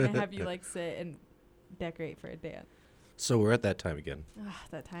grade. They're going to have you sit and decorate for a dance. So we're at that time again.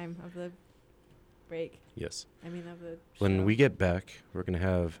 That time of the break. Yes. Of the When show. we get back, we're going to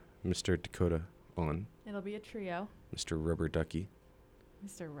have Mr. Dakota on. It'll be a trio. Mr. Rubber Ducky.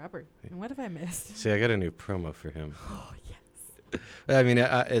 Mr. Rubber. And what have I missed? See, I got a new promo for him. Oh, yes.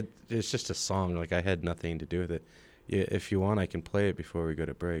 It's just a song. I had nothing to do with it. Yeah, if you want, I can play it before we go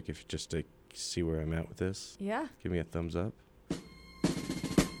to break, just to see where I'm at with this. Yeah. Give me a thumbs up.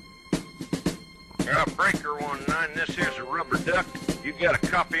 Breaker 19, this here's a Rubber Duck. You got a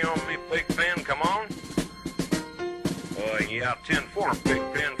copy on me, Big Ben? Come on. Yeah, 10-4, Big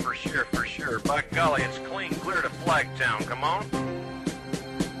Ben, for sure. By golly, it's clean clear to Flagtown. Come on.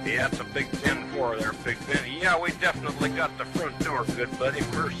 Yeah, it's a big 10-4 there, Big Ben. Yeah, we definitely got the front door, good buddy.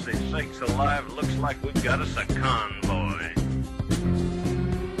 Mercy sakes alive, looks like we've got us a convoy.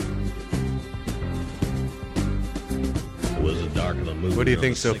 Was it dark of the moon? What do you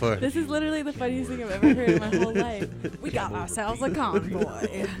think so far? This is literally the funniest thing I've ever heard in my whole life. We got ourselves a convoy.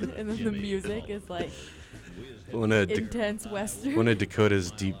 And then the music is intense Western. One of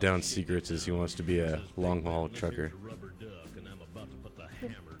Dakota's deep down secrets is he wants to be a long haul trucker.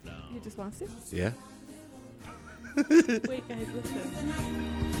 He just wants to? Yeah. Wait, guys, listen.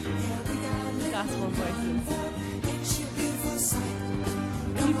 Gospel voices.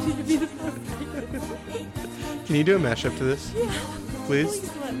 Can you do a mashup to this? Yeah.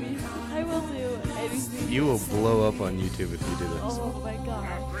 Please? Let me. I will do anything. You will blow up on YouTube if you do this. Oh my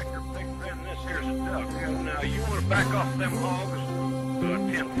god. Big Ben, this here's a duck. Now, you want to back off them hogs?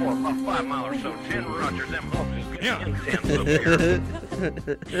 10-4, about 5 miles or so. 10 Roger, them hogs is getting intense up here.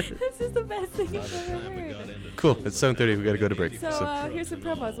 This is the best thing I've ever heard. Cool. It's 7:30. We got to go to break. So here's some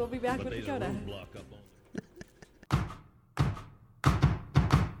promos. We'll be back with Dakota.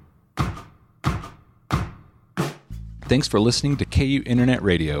 Thanks for listening to KU Internet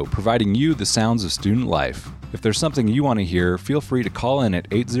Radio, providing you the sounds of student life. If there's something you want to hear, feel free to call in at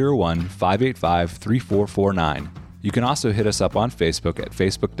 801-585-3449. You can also hit us up on Facebook at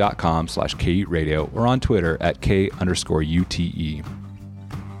facebook.com/KU Radio or on Twitter at K_UTE.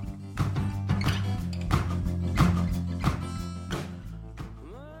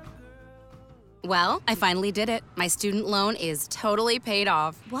 Well, I finally did it. My student loan is totally paid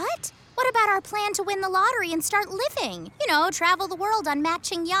off. What? What about our plan to win the lottery and start living? You know, travel the world on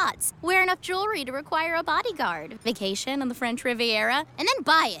matching yachts, wear enough jewelry to require a bodyguard, vacation on the French Riviera, and then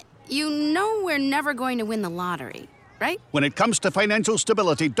buy it. You know we're never going to win the lottery, right? When it comes to financial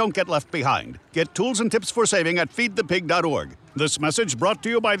stability, don't get left behind. Get tools and tips for saving at feedthepig.org. This message brought to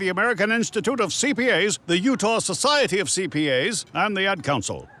you by the American Institute of CPAs, the Utah Society of CPAs, and the Ad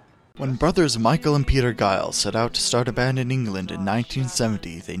Council. When brothers Michael and Peter Giles set out to start a band in England in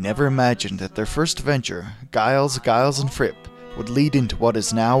 1970, they never imagined that their first venture, Giles, and Fripp, would lead into what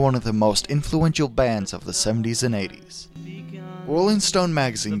is now one of the most influential bands of the 70s and 80s. Rolling Stone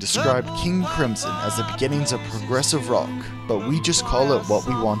magazine described King Crimson as the beginnings of progressive rock, but we just call it what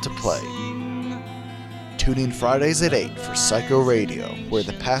we want to play. Tune in Fridays at 8 for Psycho Radio, where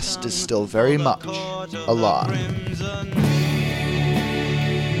the past is still very much alive.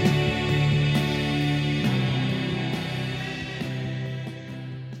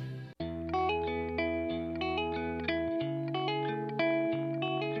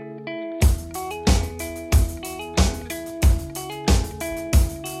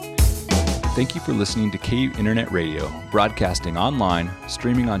 Thank you for listening to KU Internet Radio, broadcasting online,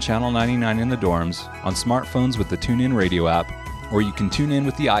 streaming on Channel 99 in the dorms, on smartphones with the TuneIn Radio app, or you can tune in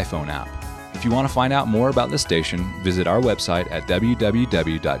with the iPhone app. If you want to find out more about the station, visit our website at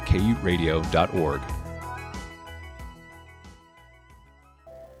www.kuradio.org.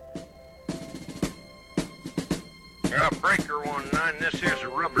 Breaker 19, this here's a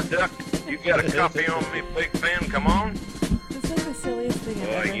rubber duck. You got a copy on me, Big Ben? Come on. This is the silliest thing I've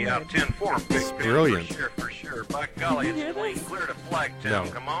ever Yeah, heard. 10-4, Big Ben. Brilliant. For sure. By golly, it's clean, clear to Flagtown.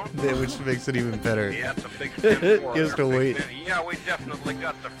 No. Come on. Which makes it even better. Yeah, it's a big 10-4. He has to wait. Yeah, we definitely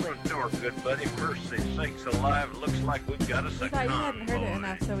got the front door, good buddy. Mercy sakes alive. Looks like we've got us We a thought you hadn't heard it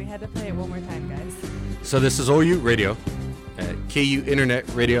enough, so we had to play it one more time, guys. So this is OU Radio at KU Internet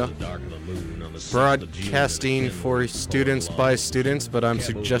Radio, broadcasting for students by students, but I'm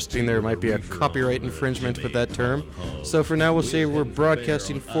suggesting there might be a copyright infringement with that term. So for now, we'll say we're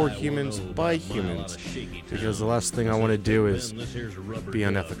broadcasting for humans by humans, because the last thing I want to do is be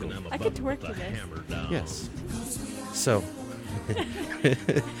unethical. I could twerk to this. Yes. So,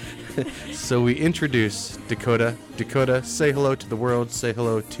 so we introduce Dakota. Dakota, say hello to the world. Say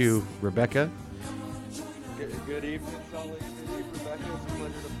hello to Rebecca. Good evening, Salt Lake City, Rebecca.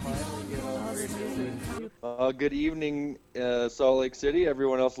 It's a pleasure to finally get on radio. Good evening, Salt Lake City,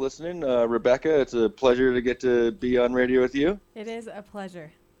 everyone else listening. Rebecca, it's a pleasure to get to be on radio with you. It is a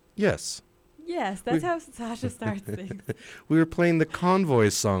pleasure. Yes. Yes, that's how Sasha starts things. We were playing the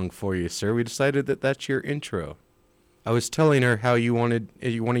Convoys song for you, sir. We decided that that's your intro. I was telling her how one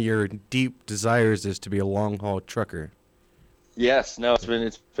of your deep desires is to be a long-haul trucker. Yes, no,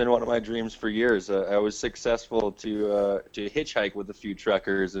 it's been one of my dreams for years. I was successful to hitchhike with a few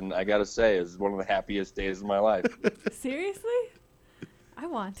truckers, and I gotta say, it was one of the happiest days of my life. Seriously? I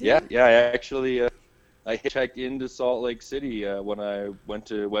want to. Yeah. I actually I hitchhiked into Salt Lake City when I went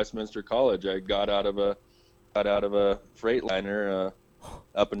to Westminster College. I got out of a Freightliner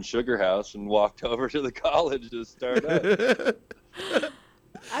up in Sugar House and walked over to the college to start up.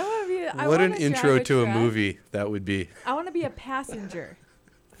 What an intro to a movie that would be. I want to be a passenger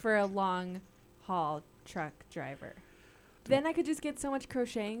for a long haul truck driver. Then I could just get so much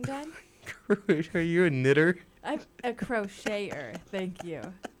crocheting done. Are you a knitter? I'm a crocheter. Thank you.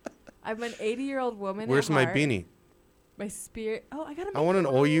 I'm an 80-year-old woman. Where's at my heart. beanie? My spirit. Oh, I gotta. I want an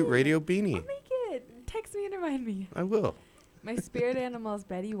OU radio beanie. I'll make it. Text me and remind me. I will. My spirit animal is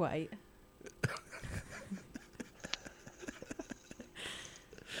Betty White.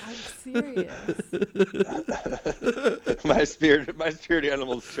 I'm serious. my spirit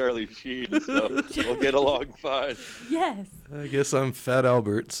animal is Charlie Sheen, so we'll get along fine. Yes. I guess I'm Fat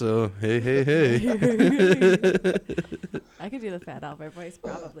Albert, so hey. I could do the Fat Albert voice,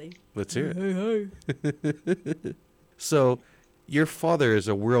 probably. Let's hear it. Hey. So, your father is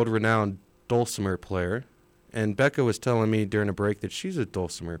a world-renowned dulcimer player, and Becca was telling me during a break that she's a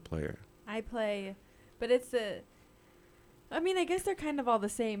dulcimer player. I play, but I guess they're kind of all the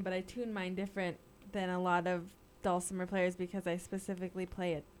same, but I tune mine different than a lot of dulcimer players because I specifically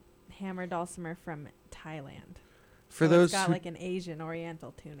play a hammer dulcimer from Thailand. For so those it's got who like an Asian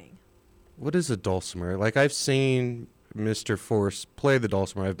Oriental tuning. What is a dulcimer? Like, I've seen Mr. Force play the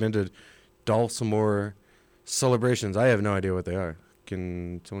dulcimer. I've been to dulcimer celebrations. I have no idea what they are.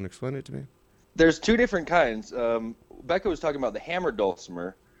 Can someone explain it to me? There's two different kinds. Becca was talking about the hammer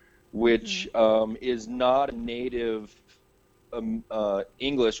dulcimer, which is not a native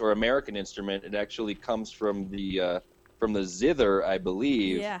English or American instrument. It actually comes from the zither, I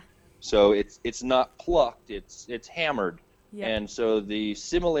believe. Yeah. So it's not plucked. It's hammered. Yep. And so the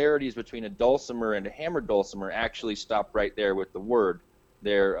similarities between a dulcimer and a hammered dulcimer actually stop right there with the word.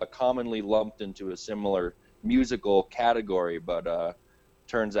 They're commonly lumped into a similar musical category, but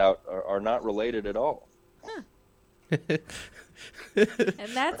turns out are not related at all. Huh.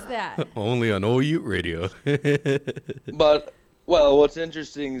 And that's that. Only on OU Radio. But, well, what's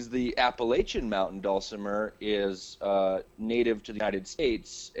interesting is the Appalachian Mountain Dulcimer is native to the United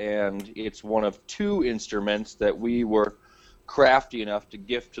States, and it's one of two instruments that we were crafty enough to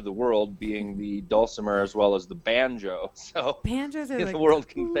gift to the world, being the dulcimer as well as the banjo. So banjos are the world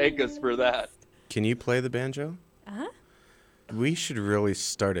can thank us for that. Can you play the banjo? Uh-huh. We should really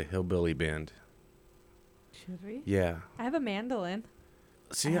start a hillbilly band. Should we? Yeah. I have a mandolin.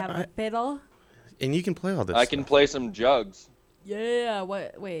 See, I have a fiddle. And you can play all this I can play some jugs. Yeah.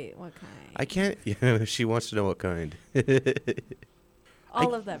 What kind? I can't. Yeah, she wants to know what kind.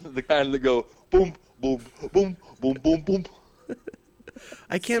 All of them. The kind that go boom, boom, boom, boom, boom, boom.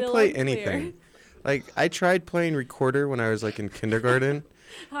 I can't Still play unclear. anything. Like, I tried playing recorder when I was like in kindergarten.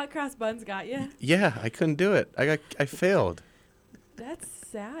 Hot cross buns got you. Yeah, I couldn't do it. I failed. That's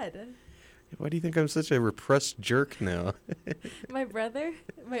sad. Why do you think I'm such a repressed jerk now? My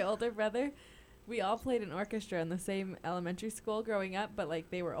older brother, we all played an orchestra in the same elementary school growing up, but like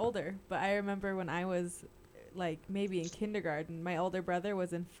they were older. But I remember when I was like maybe in kindergarten, my older brother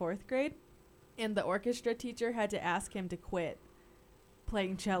was in 4th grade, and the orchestra teacher had to ask him to quit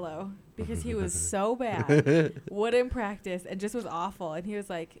playing cello because he was so bad, wouldn't practice, and just was awful. And he was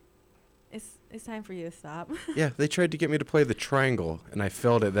like, it's time for you to stop. Yeah, they tried to get me to play the triangle, and I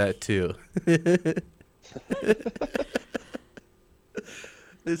failed at that too.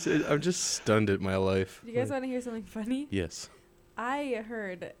 I'm just stunned at my life. Do you guys want to hear something funny? Yes. I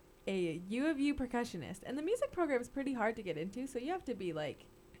heard a U of U percussionist, and the music program is pretty hard to get into, so you have to be like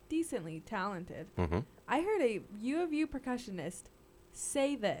decently talented. Mm-hmm. I heard a U of U percussionist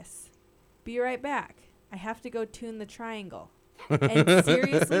say this: "Be right back. I have to go tune the triangle," and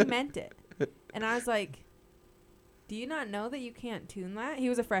seriously meant it. And I was like, "Do you not know that you can't tune that?" He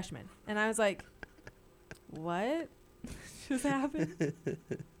was a freshman, and I was like, "What just happened?"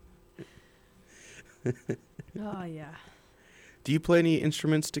 Oh yeah. Do you play any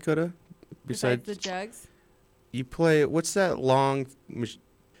instruments, Dakota? Besides the jugs? You play, what's that long,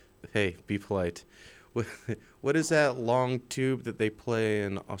 hey, be polite. What is that long tube that they play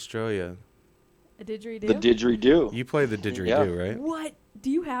in Australia? A didgeridoo? The didgeridoo. You play the didgeridoo, right? What?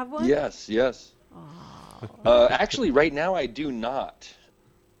 Do you have one? Yes. Oh. Actually, right now I do not.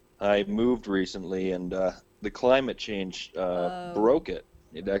 I moved recently, and the climate change broke it.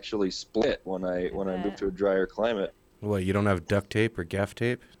 It actually split when I moved to a drier climate. What, you don't have duct tape or gaff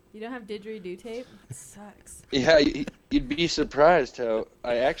tape? You don't have didgeridoo tape? That sucks. Yeah, you'd be surprised how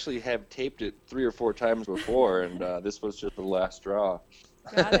I actually have taped it 3 or 4 times before, and this was just the last straw.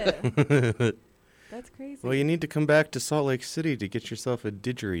 Got it. That's crazy. Well, you need to come back to Salt Lake City to get yourself a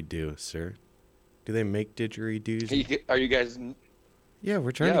didgeridoo, sir. Do they make didgeridoos? Are you guys... Yeah,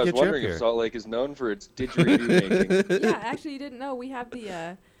 we're trying to get you up here. Yeah, I was wondering if Salt Lake is known for its didgeridoo making. Yeah, actually, you didn't know. We have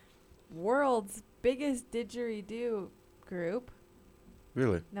the world's biggest didgeridoo group.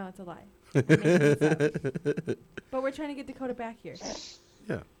 Really? No, it's a lie. I'm making this up. But we're trying to get Dakota back here.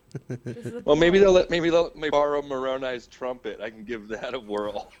 Yeah. Well, maybe they'll let me borrow Moroni's trumpet. I can give that a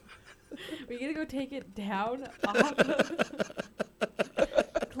whirl. We're gonna go take it down off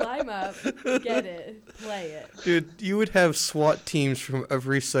climb up, get it, play it. Dude, you would have SWAT teams from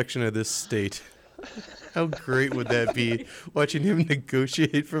every section of this state. How great would that be, watching him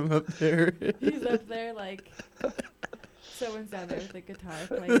negotiate from up there? He's up there like someone's down there with a guitar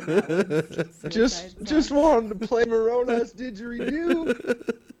playing that one. Just wanted to play Moroni's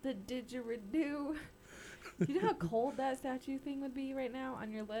didgeridoo. The didgeridoo. Do you know how cold that statue thing would be right now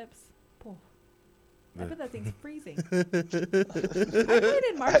on your lips? Oh. I bet that thing's freezing. I played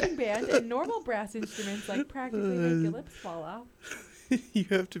in marching band, and normal brass instruments like practically make your lips fall off. You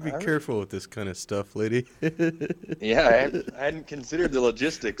have to be careful with this kind of stuff, lady. Yeah, I hadn't considered the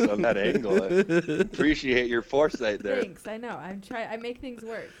logistics on that angle. I appreciate your foresight there. Thanks, I know. I make things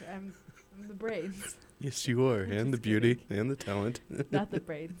work. I'm the brains. Yes, you are, and the beauty, and the talent. Not the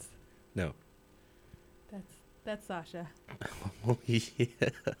brains. No. That's Sasha. Oh, yeah.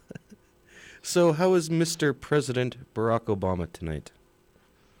 So, how is Mr. President Barack Obama tonight?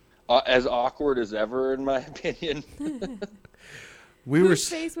 As awkward as ever, in my opinion. Whose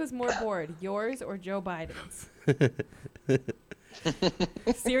face was more bored, yours or Joe Biden's?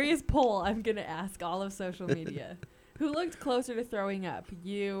 Serious poll I'm going to ask all of social media. Who looked closer to throwing up,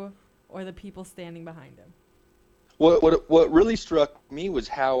 you or the people standing behind him? What really struck me was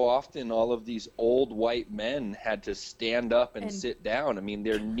how often all of these old white men had to stand up and sit down. I mean,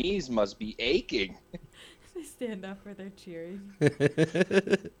 their knees must be aching. They stand up or they're cheering.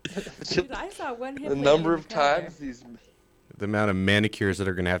 Dude, I saw one hip. The number of times the amount of manicures that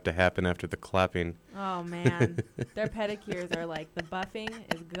are going to have after the clapping. Oh man, their pedicures are like, the buffing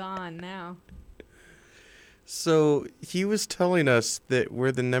is gone now. So he was telling us that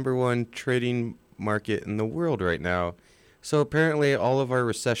we're the #1 trading market in the world right now. So apparently all of our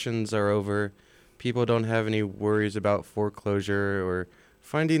recessions are over. People don't have any worries about foreclosure or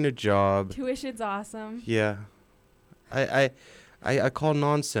finding a job. Tuition's awesome. Yeah. I call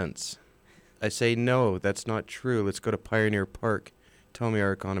nonsense. I say, no, that's not true. Let's go to Pioneer Park. Tell me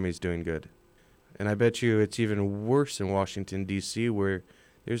our economy's doing good. And I bet you it's even worse in Washington, D.C., where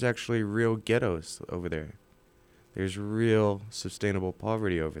there's actually real ghettos over there. There's real sustainable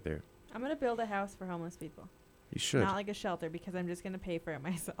poverty over there. I'm going to build a house for homeless people. You should. Not like a shelter, because I'm just going to pay for it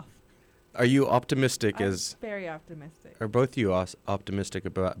myself. Are you optimistic I'm very optimistic. Are both of you optimistic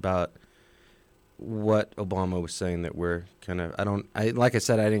about what Obama was saying, that we're kind of, like I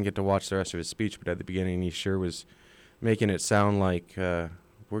said, I didn't get to watch the rest of his speech, but at the beginning he sure was making it sound like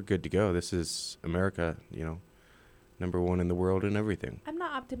we're good to go. This is America, number one in the world and everything. I'm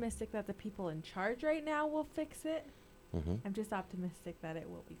not optimistic that the people in charge right now will fix it. Mm-hmm. I'm just optimistic that it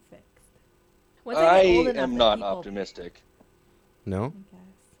will be fixed. I am not optimistic. No?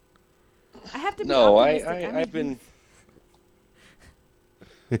 I have to be No, optimistic. I've been...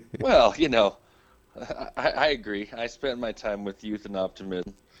 Well, I agree. I spent my time with youth and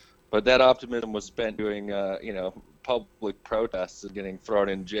optimism. But that optimism was spent doing, public protests and getting thrown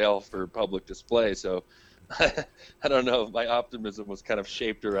in jail for public display. So I don't know. My optimism was kind of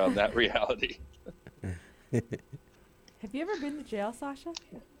shaped around that reality. Have you ever been to jail, Sasha?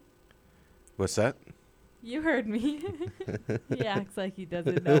 What's that? You heard me. He acts like he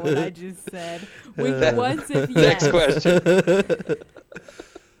doesn't know what I just said. Wink once if yes. Next question.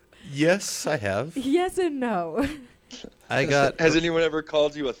 Yes, I have. Yes and no. Has anyone ever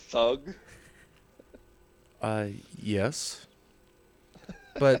called you a thug? Yes.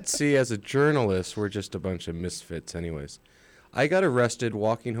 But see, as a journalist, we're just a bunch of misfits anyways. I got arrested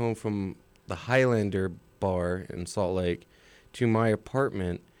walking home from the Highlander bar in Salt Lake to my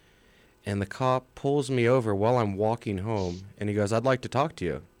apartment, and the cop pulls me over while I'm walking home, and he goes, "I'd like to talk to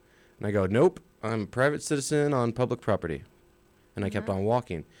you." And I go, "Nope, I'm a private citizen on public property." And I kept on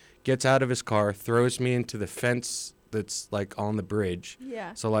walking. Gets out of his car, throws me into the fence that's like on the bridge.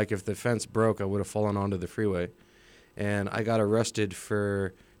 Yeah. So like if the fence broke, I would have fallen onto the freeway. And I got arrested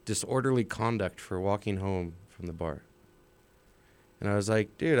for disorderly conduct for walking home from the bar. And I was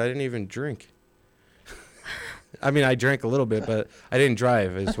like, dude, I didn't even drink. I mean, I drank a little bit, but I didn't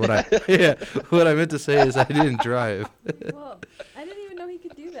drive is what what I meant to say is I didn't drive. Well, I didn't even know he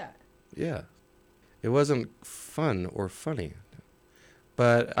could do that. Yeah. It wasn't fun or funny.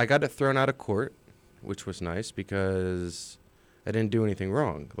 But I got it thrown out of court, which was nice because I didn't do anything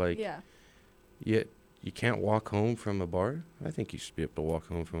wrong. Like, you can't walk home from a bar. I think you should be able to walk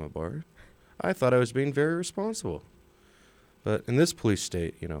home from a bar. I thought I was being very responsible. But in this police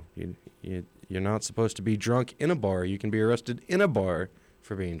state, you're not supposed to be drunk in a bar. You can be arrested in a bar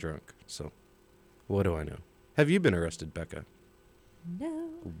for being drunk. So, what do I know? Have you been arrested, Becca? No.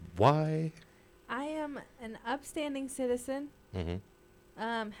 Why? I am an upstanding citizen. Mm-hmm.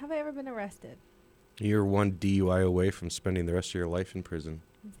 Have I ever been arrested? You're one DUI away from spending the rest of your life in prison.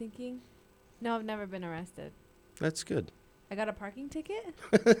 I'm thinking. No, I've never been arrested. That's good. I got a parking ticket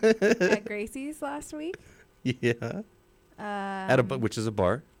at Gracie's last week. Yeah. Which is a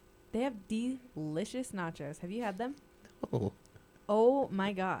bar. They have delicious nachos. Have you had them? Oh. Oh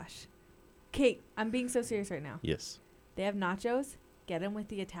my gosh. Kate, I'm being so serious right now. Yes. They have nachos. Get them with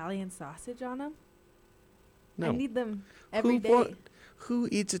the Italian sausage on them. No. I need them every day. Who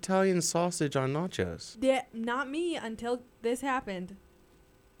eats Italian sausage on nachos? Yeah, not me until this happened.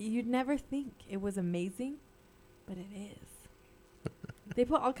 You'd never think it was amazing, but it is. They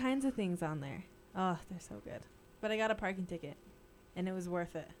put all kinds of things on there. Oh, they're so good. But I got a parking ticket, and it was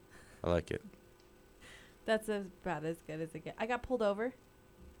worth it. I like it. That's about as good as it gets. I got pulled over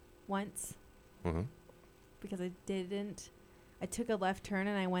once because I took a left turn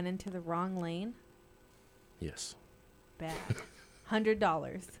and I went into the wrong lane. Yes. Bad.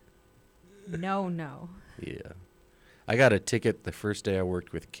 $100. No. Yeah. I got a ticket the first day I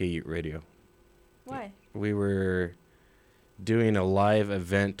worked with KU Radio. Why? We were doing a live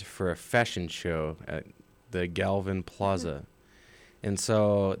event for a fashion show at the Galvin Plaza. And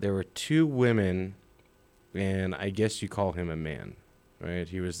so there were two women, and I guess you call him a man, right?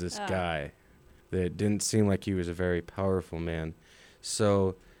 He was this guy that didn't seem like he was a very powerful man.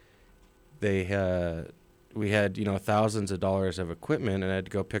 So we had, thousands of dollars of equipment, and I had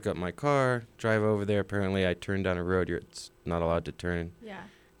to go pick up my car, drive over there. Apparently, I turned down a road it's not allowed to turn. Yeah.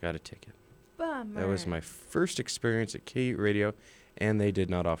 Got a ticket. Bummer. That was my first experience at KU Radio, and they did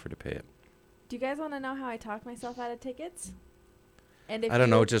not offer to pay it. Do you guys want to know how I talked myself out of tickets? And if I don't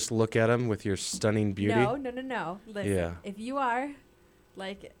know, just look at them with your stunning beauty. No. Listen, if you are,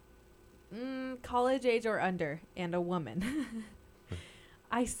 college age or under, and a woman,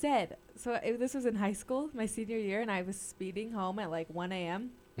 I said, this was in high school, my senior year, and I was speeding home at 1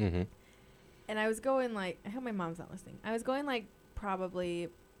 a.m. Mm-hmm. And I was going I hope my mom's not listening. I was going probably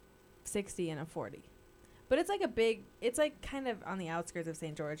 60 and a 40. But it's kind of on the outskirts of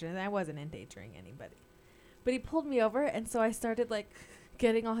St. George, and I wasn't endangering anybody. But he pulled me over, and so I started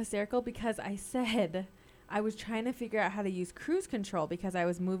getting all hysterical because I said I was trying to figure out how to use cruise control because I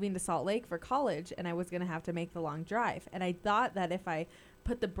was moving to Salt Lake for college, and I was going to have to make the long drive. And I thought that if I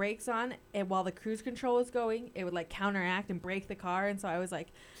put the brakes on and while the cruise control was going, it would counteract and brake the car. And so I was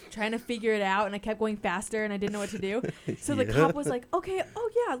trying to figure it out, and I kept going faster and I didn't know what to do. So the cop was okay, oh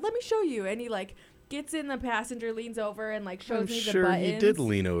yeah, let me show you. And he gets in the passenger, leans over, and like shows I'm me the sure buttons. you did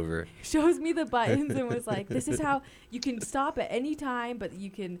lean over. Shows me the buttons and was like, "This is how you can stop at any time, but you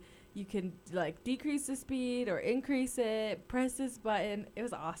can like decrease the speed or increase it. Press this button." It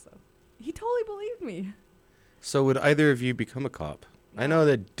was awesome. He totally believed me. So would either of you become a cop? I know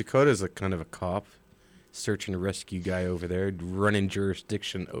that Dakota's a kind of a cop, search and rescue guy over there, running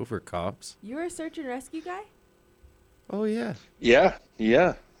jurisdiction over cops. You're a search and rescue guy? Oh, yeah. Yeah.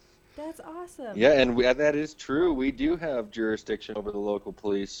 That's awesome. Yeah, and that is true. We do have jurisdiction over the local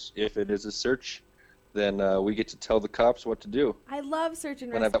police. If it is a search, then we get to tell the cops what to do. I love search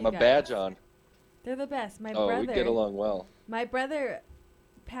and when rescue I've got my guys. badge on. They're the best. My Oh, brother. we get along well. My brother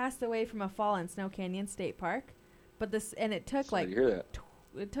passed away from a fall in Snow Canyon State Park, but it took Sorry to hear that.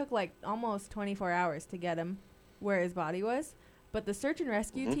 it took like almost 24 hours to get him where his body was. But the search and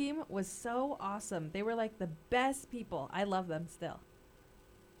rescue team was so awesome. They were like the best people. I love them still.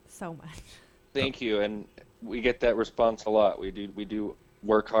 So much. Thank you, and we get that response a lot. We do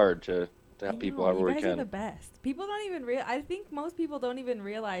work hard to help people however we You guys are can. the best. People don't even I think most people don't even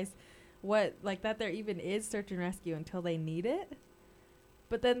realize that there even is search and rescue until they need it.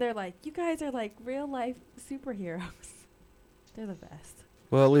 But then they're like, you guys are like real life superheroes. They're the best.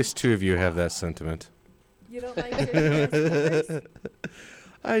 Well, at least two of you have that sentiment. You don't like search and rescue?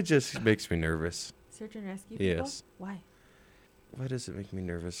 It just makes me nervous. Search and rescue people? Yes. Why? Why does it make me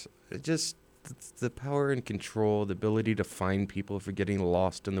nervous? It just the power and control, the ability to find people for getting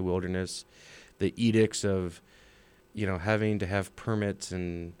lost in the wilderness, the edicts of, having to have permits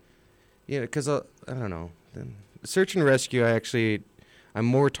and, because I don't know. Search and rescue, I'm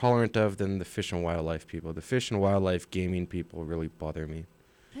more tolerant of than the fish and wildlife people. The fish and wildlife gaming people really bother me.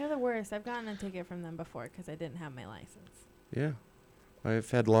 They're the worst. I've gotten a ticket from them before because I didn't have my license. Yeah. I've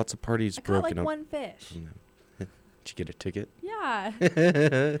had lots of parties I caught broken like up. one fish. From them. Did you get a ticket? Yeah.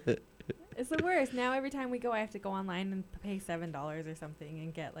 It's the worst. Now every time we go, I have to go online and pay $7 or something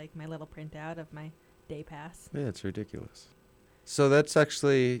and get like my little printout of my day pass. Yeah, it's ridiculous. So that's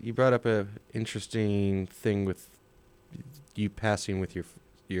actually, you brought up a interesting thing with you passing with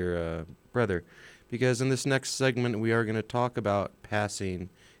your brother, because in this next segment we are going to talk about passing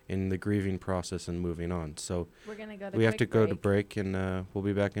in the grieving process and moving on. So we're gonna go to we have to quick go to break. break, and we'll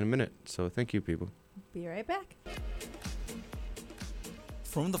be back in a minute. So thank you, people. Be right back.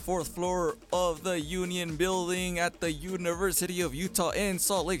 From the 4th floor of the Union Building at the University of Utah in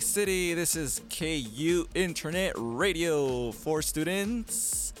Salt Lake City, this is KU Internet Radio for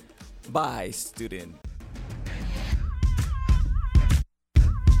students by student.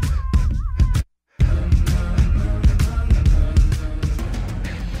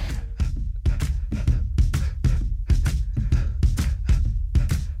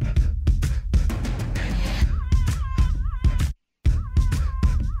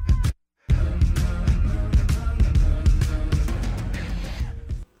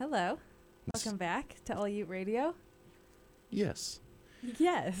 Hello. Welcome back to All Ute Radio. Yes.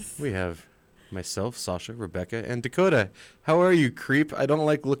 Yes. We have myself, Sasha, Rebecca, and Dakota. How are you, creep? I don't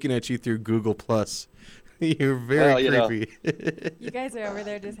like looking at you through Google Plus. You're very creepy. You guys are over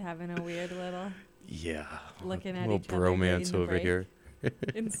there just having a weird little looking at little each other bromance in the over break, here.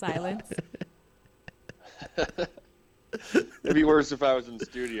 in silence. It'd be worse if I was in the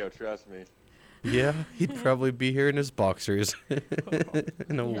studio, trust me. Yeah, he'd probably be here in his boxers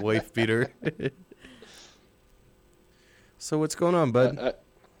and a wife beater. So what's going on, bud?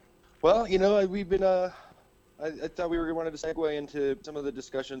 Well, we've been. I thought we were wanted to segue into some of the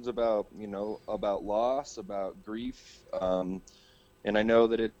discussions about about loss, about grief, and I know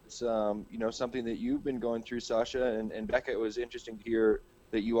that it's something that you've been going through, Sasha, and Becca. It was interesting to hear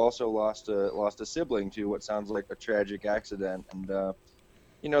that you also lost a sibling to what sounds like a tragic accident, and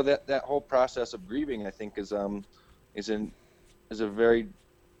that whole process of grieving, I think, is a very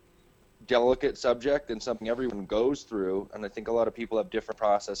delicate subject and something everyone goes through, and I think a lot of people have different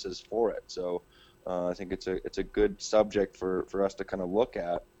processes for it. So I think it's a good subject for us to kind of look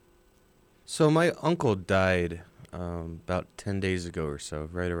at. So my uncle died about 10 days ago or so,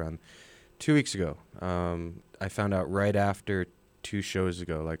 right around 2 weeks ago. I found out right after 2 shows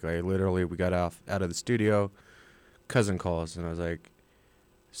ago. Like we got out of the studio, cousin calls, and I was like,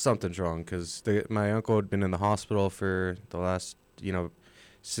 something's wrong, because my uncle had been in the hospital for the last,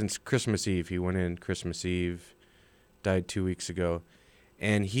 since Christmas Eve. He went in Christmas Eve, died 2 weeks ago,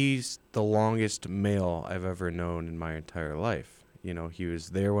 and he's the longest male I've ever known in my entire life. He was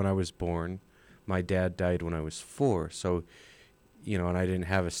there when I was born. My dad died when I was 4, so, and I didn't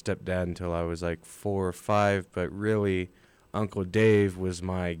have a stepdad until I was like 4 or 5, but really, Uncle Dave was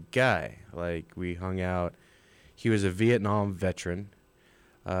my guy. Like, we hung out. He was a Vietnam veteran.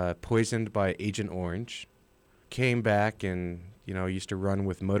 poisoned by Agent Orange. Came back and, used to run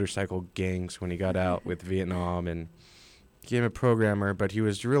with motorcycle gangs when he got out with Vietnam and became a programmer. But he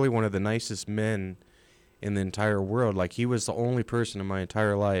was really one of the nicest men in the entire world. Like, he was the only person in my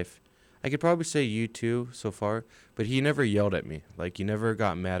entire life. I could probably say you too so far, but he never yelled at me. Like, he never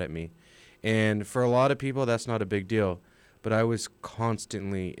got mad at me. And for a lot of people, that's not a big deal. But I was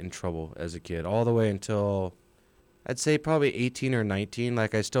constantly in trouble as a kid, all the way until, I'd say probably 18 or 19.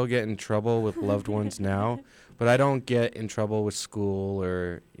 Like, I still get in trouble with loved ones now, but I don't get in trouble with school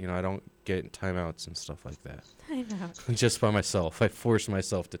or, I don't get in timeouts and stuff like that. I know. Just by myself. I force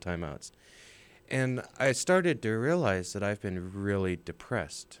myself to timeouts. And I started to realize that I've been really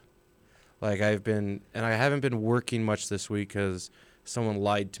depressed. Like, I haven't been working much this week because someone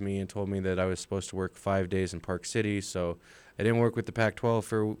lied to me and told me that I was supposed to work 5 days in Park City. So I didn't work with the Pac-12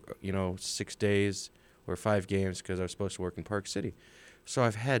 for, 6 days or 5 games because I was supposed to work in Park City. So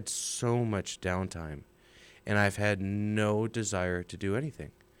I've had so much downtime, and I've had no desire to do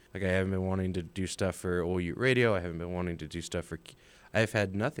anything. Like, I haven't been wanting to do stuff for OU Radio. I haven't been wanting to do stuff for... I've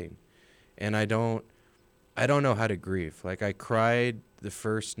had nothing. And I don't know how to grieve. Like, I cried the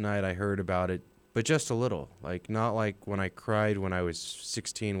first night I heard about it, but just a little. Like, not like when I cried when I was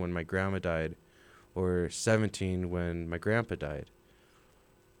 16 when my grandma died, or 17 when my grandpa died.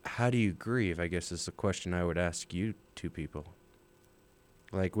 How do you grieve, I guess, is the question I would ask you two people.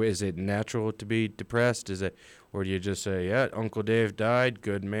 Like, is it natural to be depressed? Or do you just say, yeah, Uncle Dave died,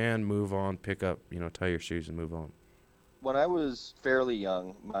 good man, move on, pick up, tie your shoes and move on? When I was fairly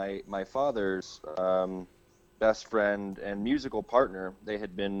young, my father's best friend and musical partner, they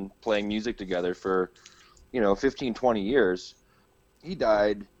had been playing music together for, 15, 20 years. He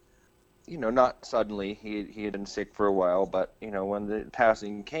died, not suddenly. He had been sick for a while, but, when the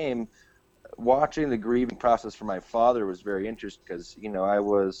passing came, watching the grieving process for my father was very interesting because,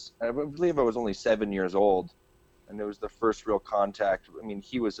 I believe I was only 7 years old, and it was the first real contact. I mean,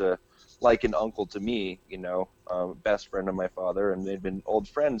 he was like an uncle to me, best friend of my father, and they'd been old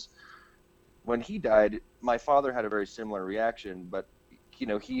friends. When he died, my father had a very similar reaction, but,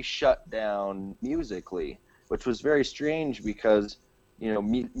 he shut down musically, which was very strange because,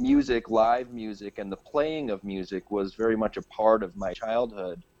 music, live music, and the playing of music was very much a part of my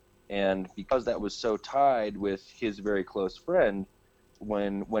childhood. And because that was so tied with his very close friend,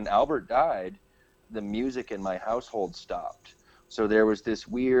 when Albert died, the music in my household stopped. So there was this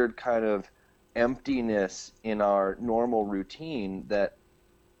weird kind of emptiness in our normal routine that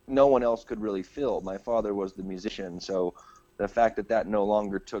no one else could really fill. My father was the musician, so the fact that no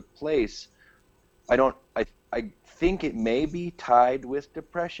longer took place, I think it may be tied with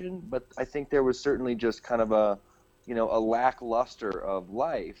depression, but I think there was certainly just kind of a lackluster of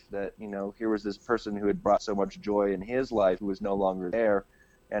life that, here was this person who had brought so much joy in his life who was no longer there,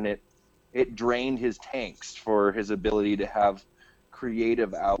 and it drained his tanks for his ability to have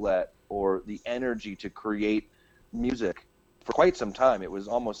creative outlet or the energy to create music for quite some time. It was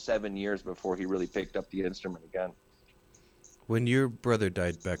almost 7 years before he really picked up the instrument again. When your brother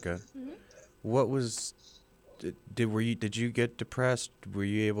died, Becca, what was did you get depressed? Were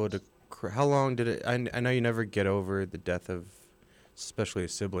you able to how long did it I know you never get over the death of especially a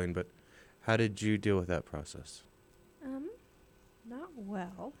sibling, but how did you deal with that process? Not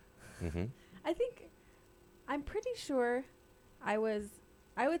well. Mm-hmm. I think I'm pretty sure I would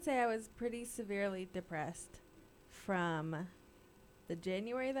say I was pretty severely depressed from the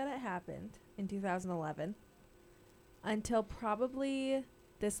January that it happened in 2011 until probably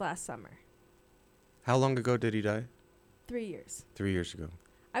this last summer. How long ago did he die? 3 years. 3 years ago.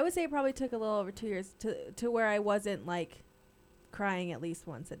 I would say it probably took a little over 2 years to where I wasn't like crying at least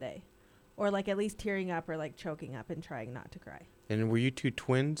once a day, or like at least tearing up or like choking up and trying not to cry. And were you two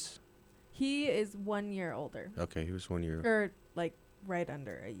twins? He is 1 year older. Okay, he was 1 year. Or like right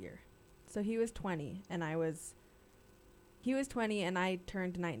under a year. So he was 20 and he was 20 and I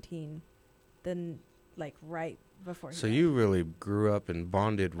turned 19 then like right before So he you really grew up and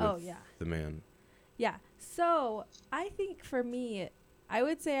bonded with yeah. the man. Yeah. So I think for me, I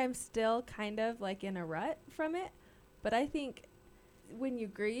would say I'm still kind of like in a rut from it. But I think when you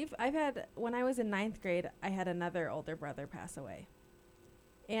grieve, when I was in 9th grade, I had another older brother pass away.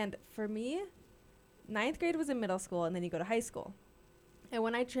 And for me, 9th grade was in middle school and then you go to high school. And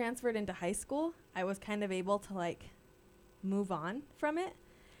when I transferred into high school, I was kind of able to like move on from it.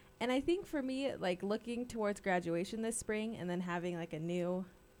 And I think for me, like looking towards graduation this spring and then having like a new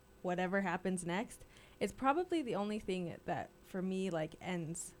whatever happens next, it's probably the only thing that for me like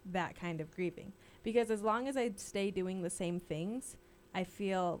ends that kind of grieving. Because as long as I stay doing the same things, I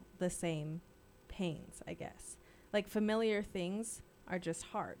feel the same pains, I guess. Like familiar things are just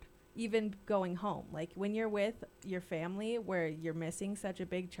hard. Even going home, like when you're with your family where you're missing such a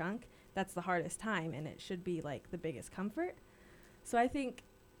big chunk, that's the hardest time, and it should be like the biggest comfort. So I think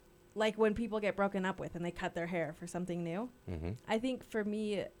like when people get broken up with and they cut their hair for something new, I think for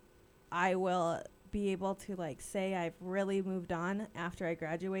me, I will be able to like say I've really moved on after I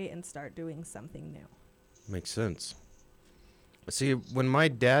graduate and start doing something new. Makes sense. See, when my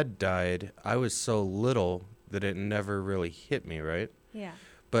dad died, I was so little that it never really hit me, right? Yeah.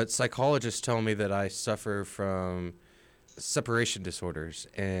 But psychologists tell me that I suffer from separation disorders,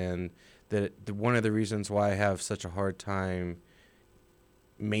 and that one of the reasons why I have such a hard time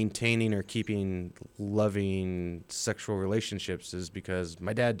maintaining or keeping loving sexual relationships is because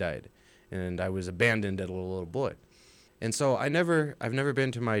my dad died, and I was abandoned as a little boy. And so I've never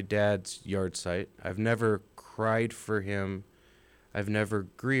been to my dad's yard site. I've never cried for him. I've never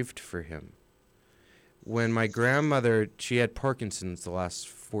grieved for him. When my grandmother, she had Parkinson's the last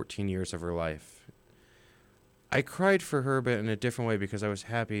 14 years of her life. I cried for her, but in a different way, because I was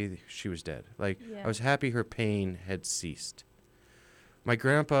happy she was dead. Like, I was happy her pain had ceased. My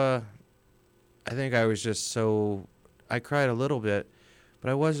grandpa, I think I was just so, I cried a little bit,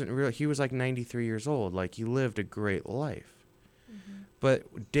 but I wasn't really, he was like 93 years old. Like, he lived a great life.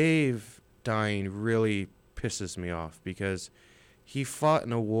 But Dave dying really pisses me off, because he fought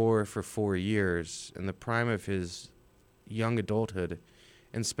in a war for 4 years in the prime of his young adulthood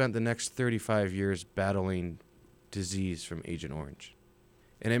and spent the next 35 years battling disease from Agent Orange.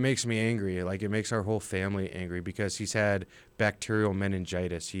 And it makes me angry. Like, it makes our whole family angry, because he's had bacterial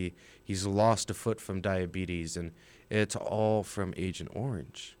meningitis. He's lost a foot from diabetes, and it's all from Agent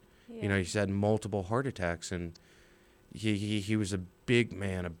Orange. Yeah. You know, he's had multiple heart attacks, and he was a big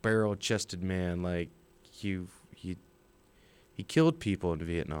man, a barrel-chested man. Like, he killed people in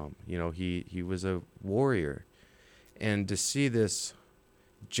Vietnam. You know, he was a warrior. And to see this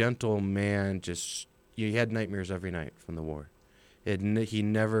gentle man just, he had nightmares every night from the war. He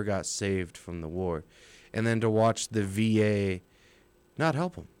never got saved from the war. And then to watch the VA not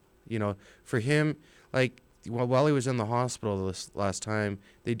help him. You know, for him, like, while he was in the hospital this last time,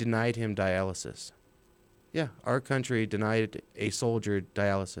 they denied him dialysis. Yeah, our country denied a soldier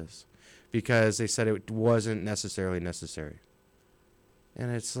dialysis because they said it wasn't necessarily necessary.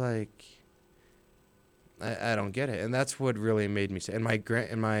 And it's like, I don't get it. And that's what really made me say. And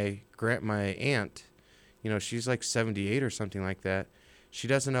my aunt, you know, she's like 78 or something like that. She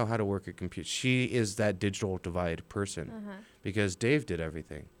doesn't know how to work a computer. She is that digital divide person because Dave did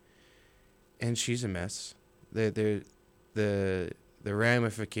everything. And she's a mess. The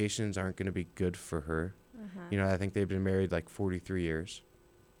ramifications aren't going to be good for her. You know, I think they've been married like 43 years.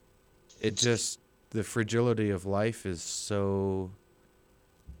 It just, the fragility of life is so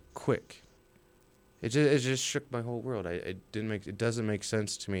quick. It just shook my whole world. It doesn't make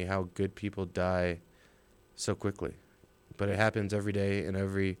sense to me how good people die so quickly. But it happens every day in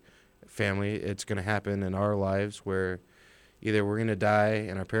every family. It's going to happen in our lives, where either we're going to die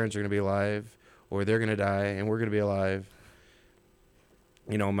and our parents are going to be alive, or they're going to die and we're going to be alive.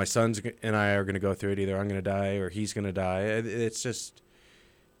 You know, my sons and I are going to go through it. Either I'm going to die or he's going to die. It's just,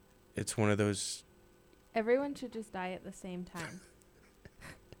 it's one of those. Everyone should just die at the same time.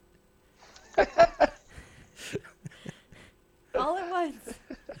 All at once.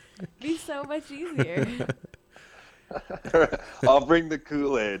 Be so much easier. I'll bring the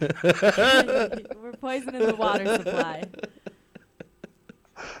Kool-Aid. We're poisoning the water supply.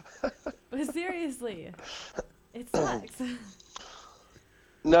 But seriously, it sucks.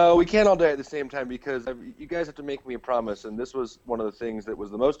 No, we can't all die at the same time, because you guys have to make me a promise. And this was one of the things that was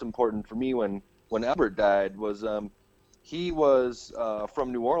the most important for me when Albert died. Was he was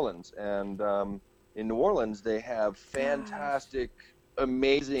from New Orleans, and in New Orleans they have fantastic,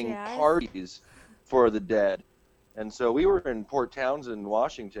 amazing parties for the dead. And so we were in Port Townsend,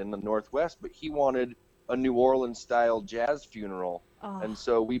 Washington, the Northwest, but he wanted a New Orleans-style jazz funeral. And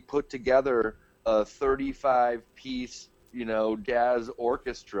so we put together a 35-piece, you know, jazz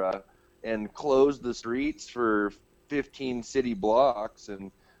orchestra and closed the streets for 15 city blocks,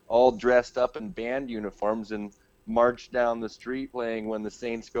 and all dressed up in band uniforms and marched down the street playing When the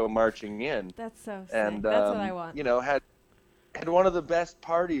Saints Go Marching In. That's so sick. And, that's what I want. You know, had one of the best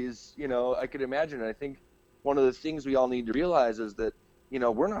parties, you know, I could imagine. And I think one of the things we all need to realize is that, you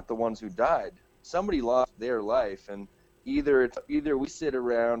know, we're not the ones who died. Somebody lost their life, and either we sit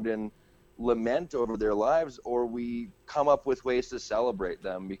around and lament over their lives, or we come up with ways to celebrate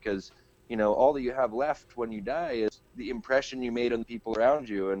them, because, you know, all that you have left when you die is the impression you made on the people around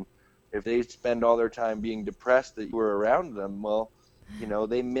you. And if they spend all their time being depressed that you were around them, well, you know,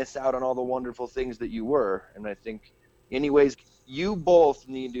 they miss out on all the wonderful things that you were. And I think, anyways, you both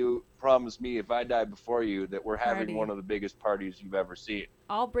need to promise me if I die before you that we're having Party. one of the biggest parties you've ever seen.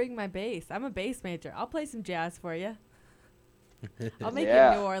 I'll bring my bass. I'm a bass major. I'll play some jazz for you. I'll make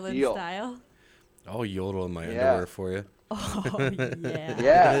Yeah, it New Orleans deal. style. I'll yodel in my underwear for you. Oh, yeah.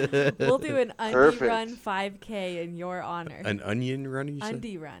 Yeah. We'll do an undie Perfect. run 5K in your honor. An onion run, you said?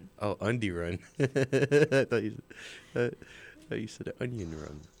 Undie run. Oh, undie run. I thought you said onion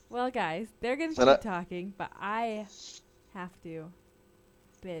run. Well, guys, they're going to And keep talking, but I have to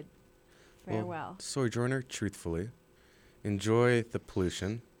bid farewell. Well, Sojourner, truthfully, enjoy the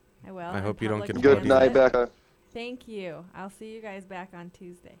pollution. I will. I and hope you don't get public bloody. Good night, Becca. Thank you. I'll see you guys back on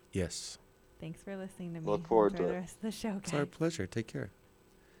Tuesday. Yes. Thanks for listening to me. Look forward Enjoy to the it. rest of the show, guys. It's our pleasure. Take care.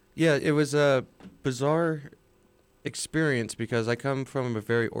 Yeah, it was a bizarre experience because I come from a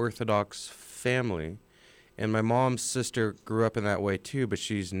very Orthodox family, and my mom's sister grew up in that way too, but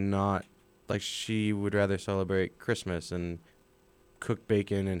she's not, like, she would rather celebrate Christmas and cook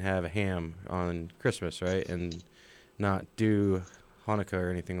bacon and have a ham on Christmas, right? And not do Hanukkah or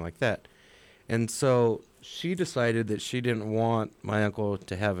anything like that. And so she decided that she didn't want my uncle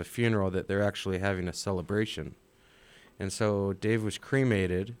to have a funeral, that they're actually having a celebration. And so Dave was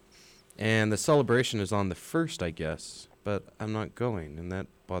cremated, and the celebration is on the 1st, I guess, but I'm not going, and that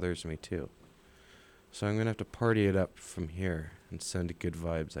bothers me too. So I'm going to have to party it up from here and send good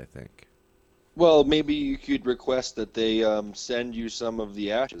vibes, I think. Well, maybe you could request that they send you some of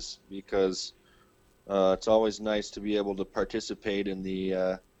the ashes, because it's always nice to be able to participate in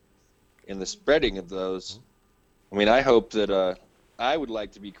the spreading of those. I mean, I hope that I would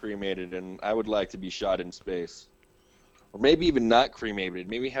like to be cremated, and I would like to be shot in space. Or maybe even not cremated.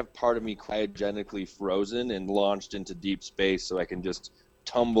 Maybe have part of me cryogenically frozen and launched into deep space so I can just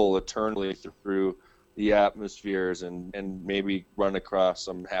tumble eternally through the atmospheres and maybe run across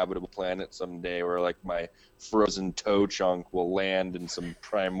some habitable planet someday where, like, my frozen toe chunk will land in some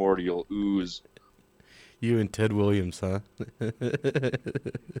primordial ooze. You and Ted Williams, huh?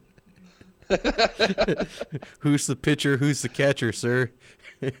 Who's the pitcher? Who's the catcher, sir?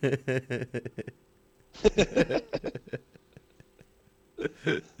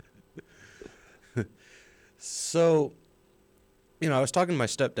 So, I was talking to my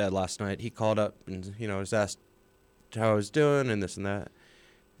stepdad last night. He called up and, was asked how I was doing and this and that.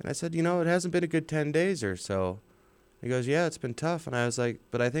 And I said, it hasn't been a good 10 days or so. He goes, yeah, it's been tough. And I was like,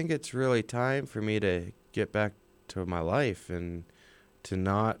 but I think it's really time for me to get back to my life and to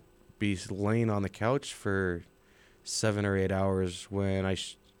not be laying on the couch for 7 or 8 hours when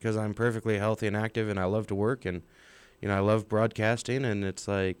because I'm perfectly healthy and active and I love to work and, I love broadcasting, and it's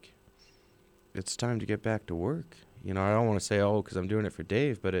like, it's time to get back to work. I don't want to say, because I'm doing it for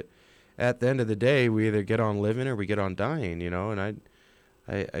Dave, but at the end of the day, we either get on living or we get on dying, and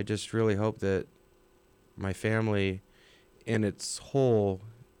I just really hope that my family in its whole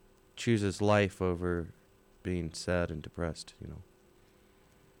chooses life over being sad and depressed,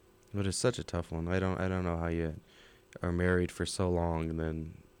 But it's such a tough one. I don't know how you are married for so long and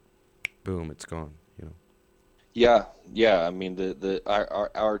then boom, it's gone, Yeah. I mean,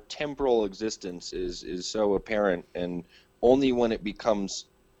 our temporal existence is so apparent, and only when it becomes,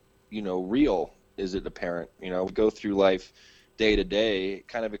 real is it apparent. We go through life day to day,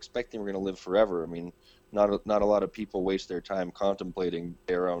 kind of expecting we're going to live forever. I mean, not a lot of people waste their time contemplating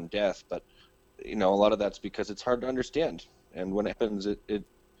their own death, but a lot of that's because it's hard to understand. And when it happens, it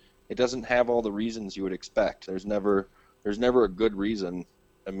doesn't have all the reasons you would expect. There's never a good reason.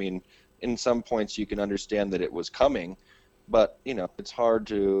 I mean, in some points you can understand that it was coming, but it's hard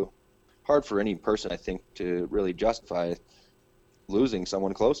for any person, I think, to really justify losing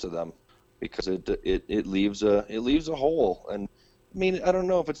someone close to them, because it leaves a hole. And I mean, I don't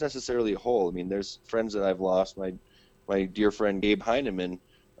know if it's necessarily a hole. I mean, there's friends that I've lost. My dear friend Gabe Heineman,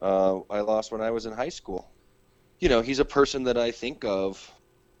 I lost when I was in high school. He's a person that I think of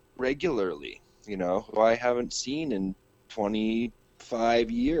regularly, who I haven't seen in 25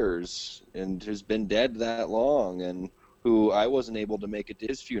 years and has been dead that long, and who I wasn't able to make it to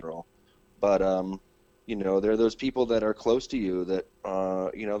his funeral. But there are those people that are close to you that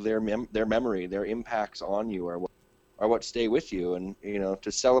their memory, their impacts on you are what stay with you. And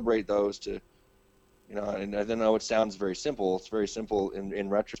to celebrate those, and I know it sounds very simple. It's very simple in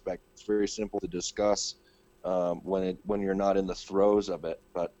retrospect. It's very simple to discuss when you're not in the throes of it.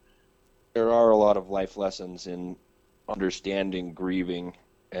 But there are a lot of life lessons in understanding grieving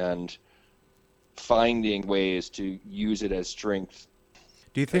and finding ways to use it as strength.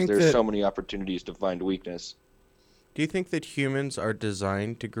 Do you think there's so many opportunities to find weakness? Do you think that humans are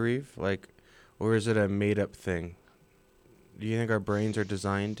designed to grieve, or is it a made-up thing? Do you think our brains are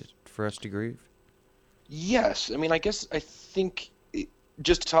designed for us to grieve? Yes, I mean, I think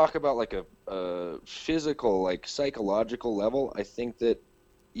just to talk about like a physical, like psychological level, I think that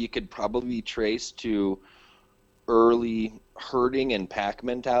you could probably trace to early herding and pack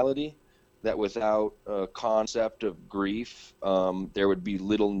mentality, that without a concept of grief, there would be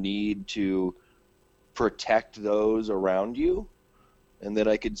little need to protect those around you, and that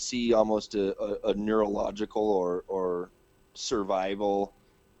I could see almost a neurological or survival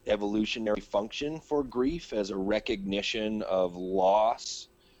evolutionary function for grief as a recognition of loss,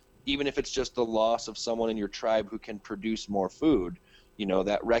 even if it's just the loss of someone in your tribe who can produce more food.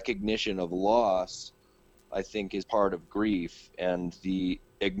 That recognition of loss, I think, is part of grief, and the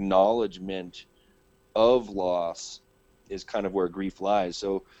acknowledgement of loss is kind of where grief lies.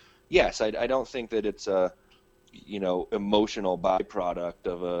 So yes, I don't think that it's a emotional byproduct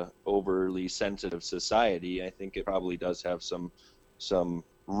of a overly sensitive society. I think it probably does have some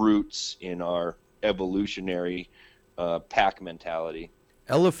roots in our evolutionary pack mentality.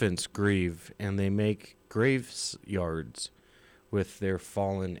 Elephants grieve, and they make graveyards with their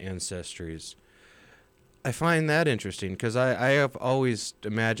fallen ancestries. I find that interesting because I have always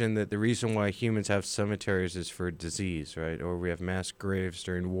imagined that the reason why humans have cemeteries is for disease, right? Or we have mass graves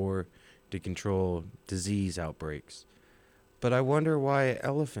during war to control disease outbreaks. But I wonder why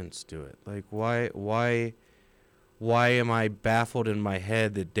elephants do it. Like, why am I baffled in my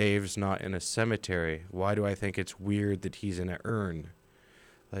head that Dave's not in a cemetery? Why do I think it's weird that he's in an urn?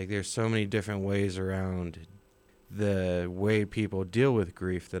 Like, there's so many different ways around the way people deal with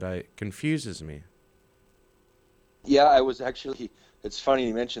grief that confuses me. Yeah, I was actually, it's funny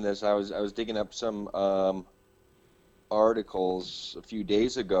you mentioned this. I was digging up some articles a few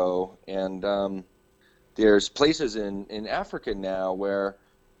days ago, and there's places in Africa now where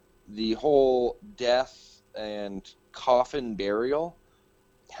the whole death and coffin burial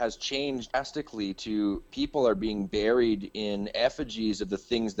has changed drastically to people are being buried in effigies of the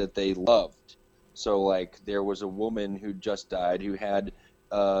things that they loved. So like there was a woman who just died who had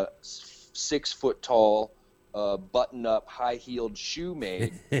a 6 foot tall button-up, high-heeled shoe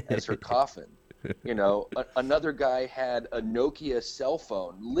made as her coffin. Another guy had a Nokia cell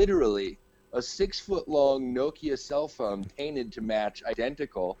phone, literally a 6 foot long Nokia cell phone painted to match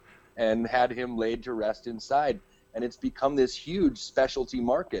identical, and had him laid to rest inside. And it's become this huge specialty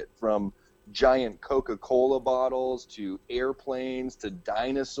market, from giant Coca-Cola bottles to airplanes to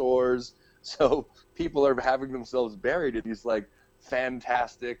dinosaurs. So people are having themselves buried in these like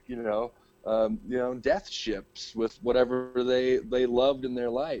fantastic, death ships with whatever they loved in their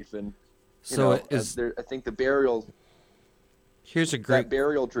life. And I think the burial. Here's a great that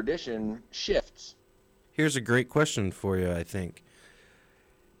burial tradition shifts. Here's a great question for you. I think,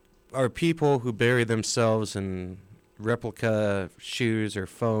 are people who bury themselves in replica shoes or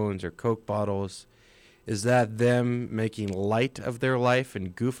phones or Coke bottles, is that them making light of their life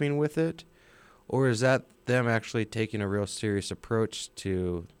and goofing with it, or is that them actually taking a real serious approach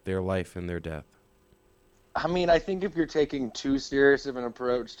to their life and their death? I mean, I think if you're taking too serious of an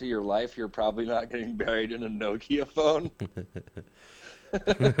approach to your life, you're probably not getting buried in a Nokia phone.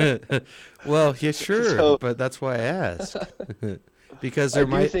 Well, yeah, sure, but that's why I asked. Because there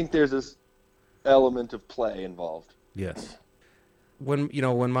I do think there's this element of play involved. Yes. When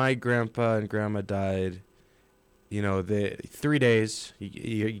my grandpa and grandma died, the 3 days,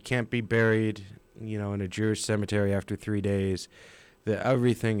 you can't be buried, in a Jewish cemetery after 3 days.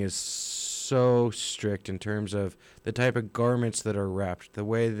 Everything is so strict in terms of the type of garments that are wrapped, the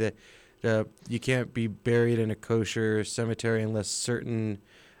way that you can't be buried in a kosher cemetery unless certain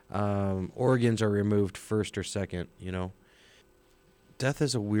organs are removed first or second. Death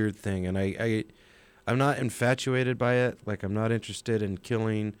is a weird thing, and I'm not infatuated by it. Like, I'm not interested in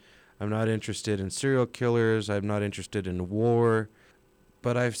killing. I'm not interested in serial killers. I'm not interested in war.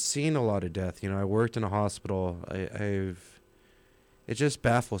 But I've seen a lot of death. I worked in a hospital. It just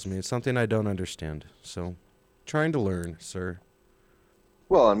baffles me. It's something I don't understand. So, trying to learn, sir.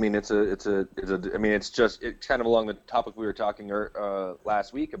 Well, I mean, it's just kind of along the topic we were talking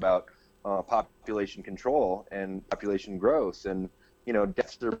last week about population control and population growth, and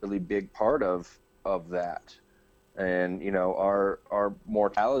death's a really big part of that. And our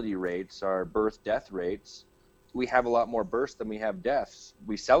mortality rates, our birth-death rates, we have a lot more births than we have deaths.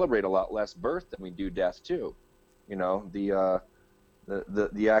 We celebrate a lot less birth than we do death too. The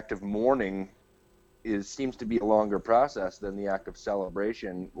act of mourning seems to be a longer process than the act of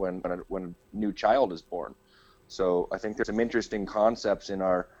celebration when a new child is born. So I think there's some interesting concepts in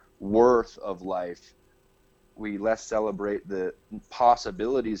our worth of life. We less celebrate the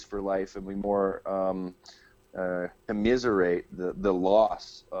possibilities for life, and we more commiserate the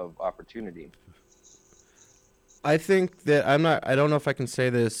loss of opportunity. I think that I don't know if I can say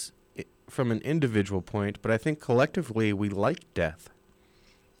this from an individual point, but I think collectively we like death.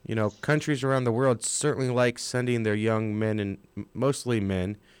 You know, countries around the world certainly like sending their young men, and mostly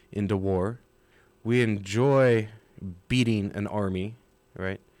men, into war. We enjoy beating an army,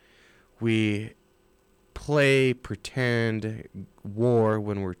 right? We play pretend war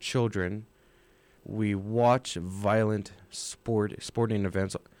when we're children. We watch violent sporting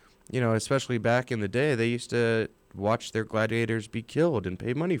events. You know, especially back in the day, they used to watch their gladiators be killed and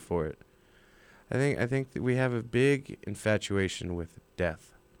pay money for it. I think that we have a big infatuation with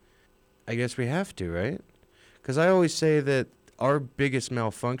death. I guess we have to, right? Because I always say that our biggest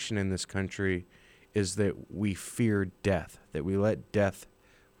malfunction in this country is that we fear death, that we let death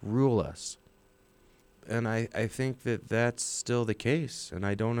rule us. And I think that that's still the case, and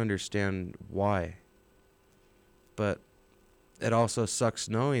I don't understand why. But it also sucks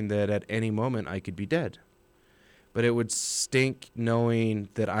knowing that at any moment I could be dead. But it would stink knowing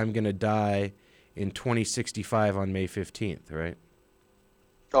that I'm going to die in 2065 on May 15th, right?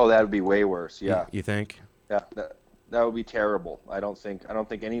 Oh, that would be way worse. Yeah. You think? Yeah, that would be terrible. I don't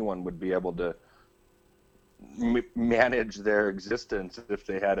think anyone would be able to manage their existence if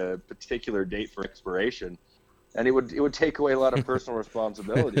they had a particular date for expiration, and it would take away a lot of personal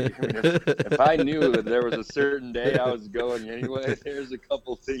responsibility. I mean, if I knew that there was a certain day I was going anyway, there's a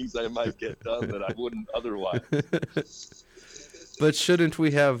couple things I might get done that I wouldn't otherwise. But shouldn't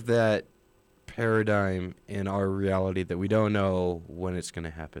we have that paradigm in our reality that we don't know when it's going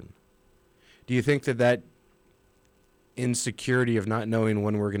to happen? Do you think that insecurity of not knowing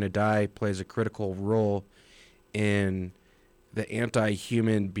when we're going to die plays a critical role in the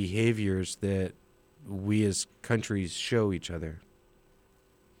anti-human behaviors that we as countries show each other?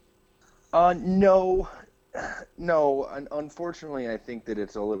 No. Unfortunately, I think that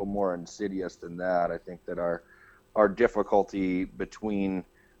it's a little more insidious than that. I think that our difficulty between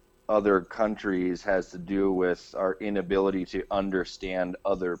other countries has to do with our inability to understand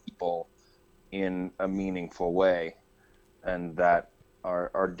other people in a meaningful way, and that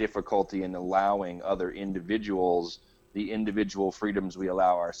our difficulty in allowing other individuals the individual freedoms we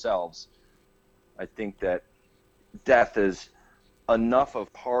allow ourselves. I think that death is enough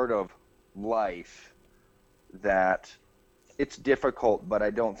of part of life that it's difficult, but I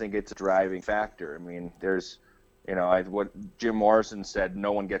don't think it's a driving factor. I mean, there's, what Jim Morrison said,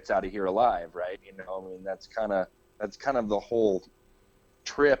 no one gets out of here alive, right? I mean, that's kind of the whole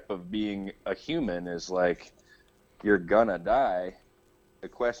trip of being a human, is like, you're gonna die. The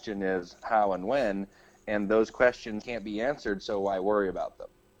question is how and when, and those questions can't be answered, so why worry about them?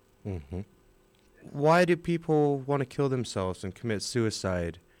 Mm-hmm. Why do people want to kill themselves and commit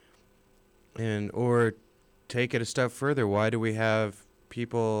suicide? Or take it a step further, why do we have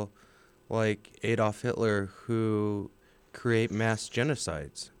people like Adolf Hitler who create mass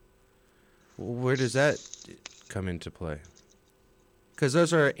genocides? Where does that come into play? Because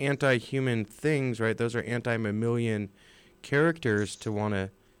those are anti-human things, right? Those are anti-mammalian characters to want to,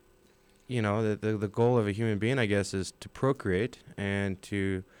 the goal of a human being, I guess, is to procreate and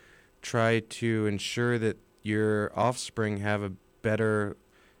to try to ensure that your offspring have a better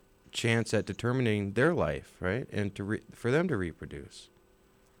chance at determining their life, right? And for them to reproduce.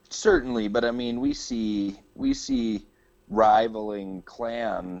 Certainly, but I mean, we see rivaling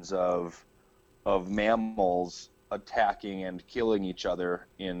clans of mammals attacking and killing each other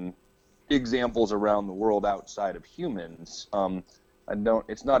in examples around the world outside of humans.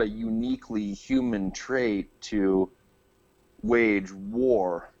 It's not a uniquely human trait to wage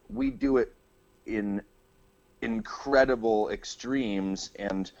war. We do it in incredible extremes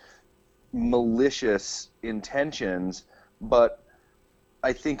and malicious intentions, but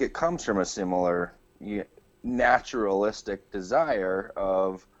I think it comes from a similar naturalistic desire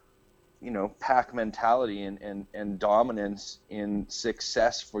of pack mentality and dominance in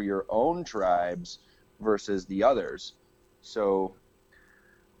success for your own tribes versus the others. So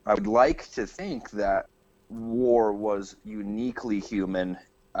I would like to think that war was uniquely human.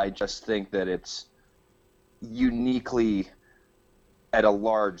 I just think that it's uniquely at a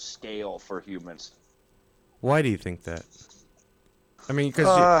large scale for humans. Why do you think that? I mean,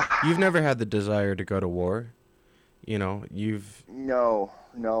 because you've never had the desire to go to war. You've... No,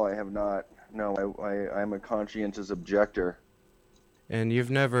 I have not. No, I'm a conscientious objector. And you've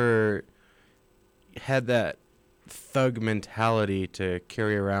never had that thug mentality to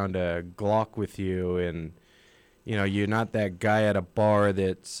carry around a Glock with you, and, you're not that guy at a bar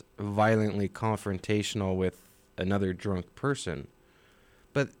that's violently confrontational with another drunk person.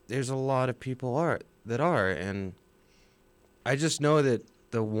 But there's a lot of people that are, and I just know that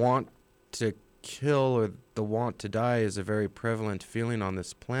the want to kill or the want to die is a very prevalent feeling on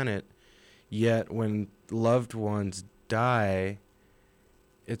this planet. Yet when loved ones die,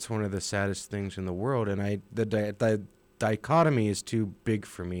 it's one of the saddest things in the world. And the dichotomy is too big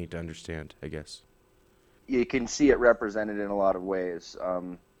for me to understand, I guess. You can see it represented in a lot of ways.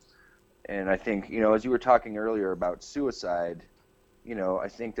 And I think, as you were talking earlier about suicide, I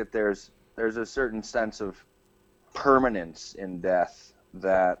think that there's a certain sense of permanence in death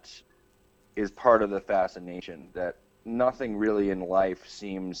that is part of the fascination, that nothing really in life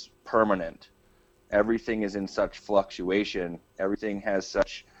seems permanent. Everything is in such fluctuation. Everything has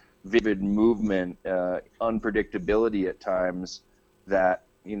such vivid movement, unpredictability at times, that,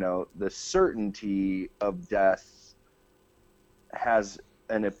 the certainty of death has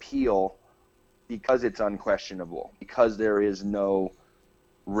an appeal because it's unquestionable, because there is no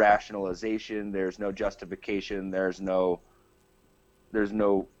rationalization, there's no justification, there's no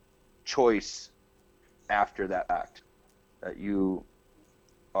choice after that act. That you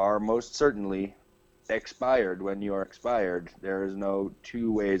are most certainly expired when you are expired. There is no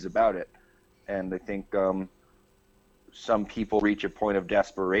two ways about it. And I think some people reach a point of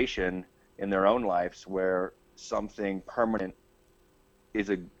desperation in their own lives where something permanent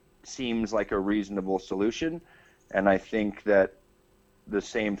seems like a reasonable solution. And I think that the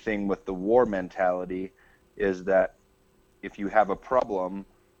same thing with the war mentality is that if you have a problem,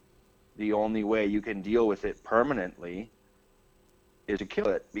 the only way you can deal with it permanently is to kill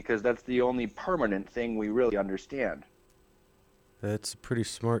it, because that's the only permanent thing we really understand. That's a pretty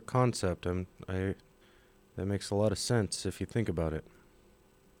smart concept. That makes a lot of sense if you think about it.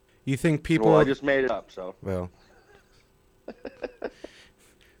 You think people... Well, I just made it up, so... Well...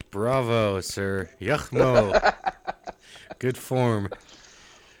 Bravo, sir. Yachmo. Good form.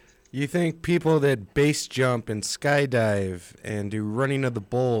 You think people that base jump and skydive and do running of the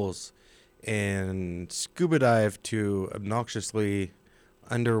bulls and scuba dive to obnoxiously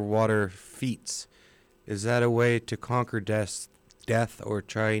underwater feats, is that a way to conquer death or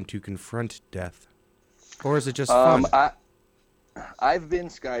trying to confront death? Or is it just fun? I've been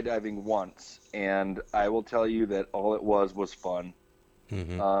skydiving once, and I will tell you that all it was fun.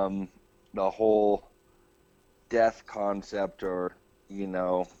 Mm-hmm. The whole death concept, or,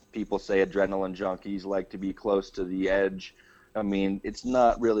 people say adrenaline junkies like to be close to the edge. I mean, it's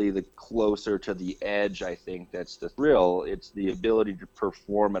not really the closer to the edge, I think, that's the thrill. It's the ability to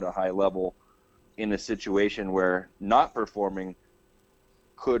perform at a high level in a situation where not performing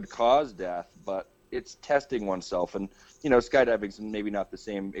could cause death, but it's testing oneself. And, skydiving's maybe not the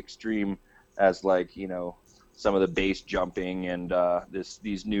same extreme as, like, some of the base jumping and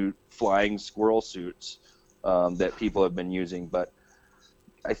these new flying squirrel suits that people have been using. But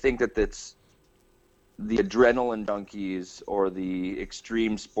I think that that's the adrenaline junkies, or the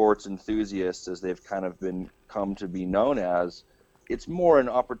extreme sports enthusiasts, as they've kind of come to be known as. It's more an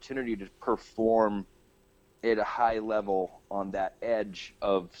opportunity to perform at a high level on that edge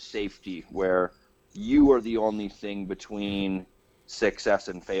of safety, where you are the only thing between success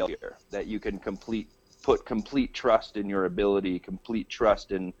and failure, that you can put complete trust in your ability, complete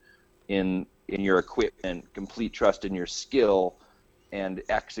trust in your equipment, complete trust in your skill, and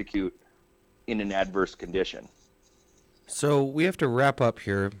execute in an adverse condition. So we have to wrap up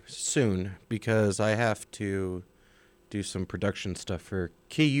here soon, because I have to do some production stuff for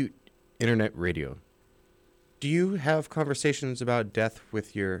KU Internet Radio. Do you have conversations about death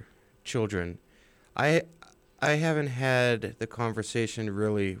with your children? I haven't had the conversation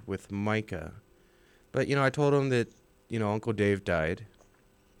really with Micah, but I told him that Uncle Dave died,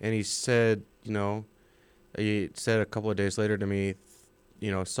 and he said a couple of days later to me,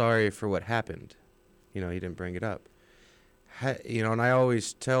 sorry for what happened. He didn't bring it up. And I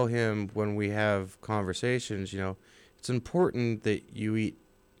always tell him when we have conversations, it's important that you eat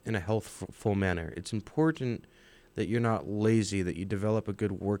in a healthful manner. It's important that you're not lazy, that you develop a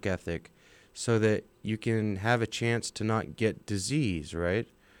good work ethic so that you can have a chance to not get disease, right?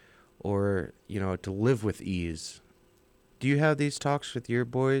 Or, to live with ease. Do you have these talks with your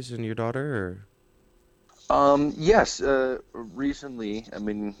boys and your daughter, or? Yes, recently, I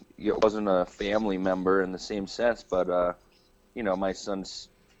mean, it wasn't a family member in the same sense, but, my sons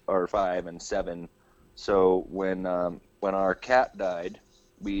are 5 and 7. So when our cat died,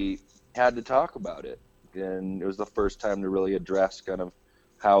 we had to talk about it. And it was the first time to really address kind of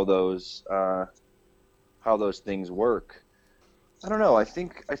how those things work. I don't know. I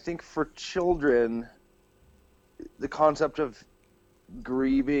think for children, the concept of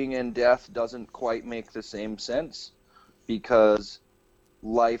grieving and death doesn't quite make the same sense, because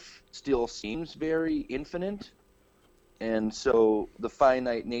life still seems very infinite, And so the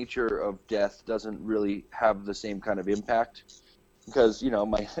finite nature of death doesn't really have the same kind of impact. Because,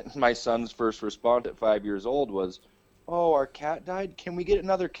 my son's first response at 5 years old was, "Oh, our cat died. Can we get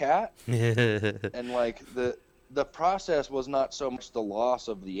another cat?" And like the process was not so much the loss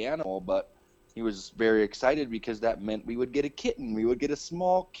of the animal, but he was very excited because that meant we would get a kitten. We would get a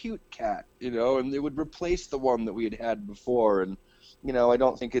small, cute cat, and it would replace the one that we had had before. And, I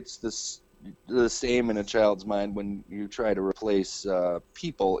don't think it's the same in a child's mind when you try to replace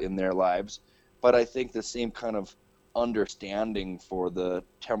people in their lives. But I think the same kind of understanding for the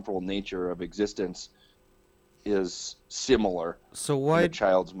temporal nature of existence is similar in a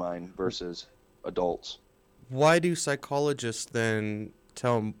child's mind versus adults. Why do psychologists then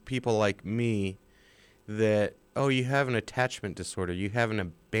tell people like me that, oh, you have an attachment disorder, you have an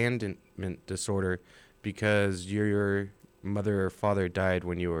abandonment disorder because your mother or father died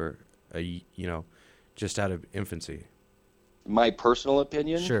when you were just out of infancy? My personal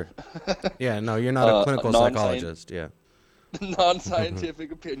opinion? Sure. Yeah, no, you're not a clinical psychologist. Yeah.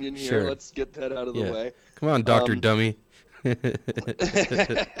 Non-scientific opinion here. Sure. Let's get that out of the way. Come on, Dr. Dummy.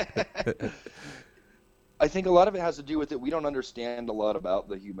 I think a lot of it has to do with that we don't understand a lot about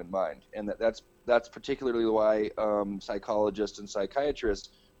the human mind, and that's particularly why psychologists and psychiatrists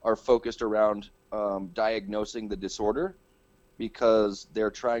are focused around diagnosing the disorder, because they're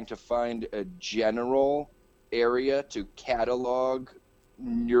trying to find a general area to catalog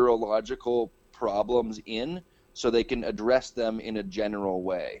neurological problems in so they can address them in a general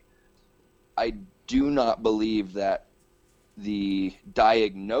way. I do not believe that the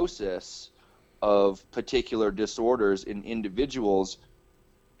diagnosis of particular disorders in individuals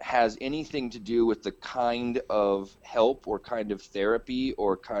has anything to do with the kind of help or kind of therapy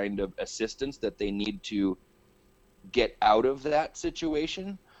or kind of assistance that they need to get out of that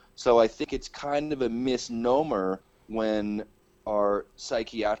situation. So I think it's kind of a misnomer when our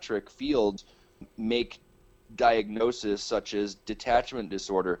psychiatric fields make diagnosis such as detachment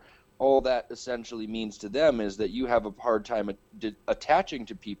disorder. All that essentially means to them is that you have a hard time attaching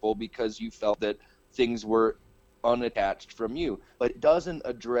to people because you felt that things were unattached from you. But it doesn't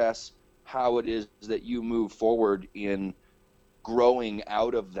address how it is that you move forward in growing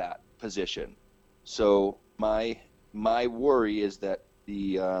out of that position. So my worry is that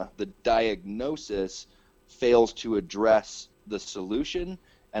the diagnosis fails to address the solution,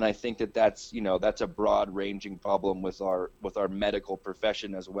 and I think that's a broad-ranging problem with our medical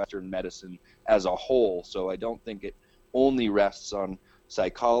profession as Western medicine as a whole. So I don't think it only rests on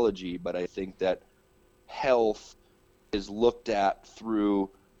psychology, but I think that health is looked at through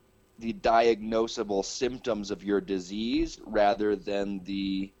the diagnosable symptoms of your disease rather than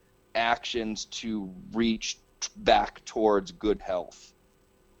the actions to reach back towards good health.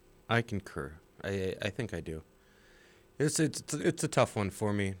 I concur. I think I do. It's a tough one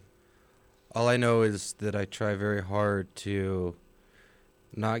for me. All I know is that I try very hard to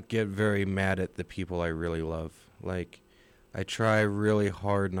not get very mad at the people I really love. Like, I try really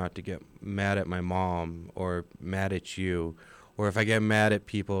hard not to get mad at my mom or mad at you, or if I get mad at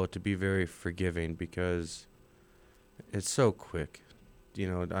people, to be very forgiving, because it's so quick.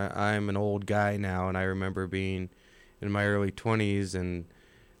 I'm an old guy now, and I remember being in my early 20s, and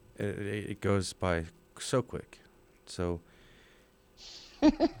it goes by so quick. So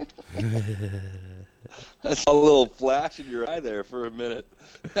I saw a little flash in your eye there for a minute.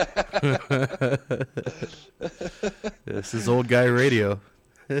 This is old guy radio.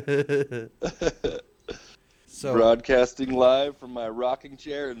 So, broadcasting live from my rocking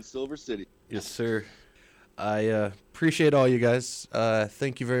chair in Silver City. Yes, sir. I appreciate all you guys.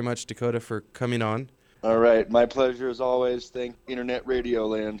 Thank you very much, Dakota, for coming on. All right. My pleasure as always. Thank Internet Radio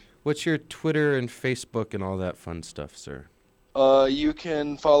Land. What's your Twitter and Facebook and all that fun stuff, sir? You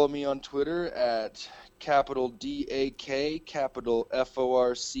can follow me on Twitter at DAK,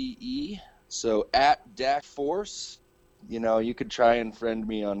 FORCE. So at DAKForce. You could try and friend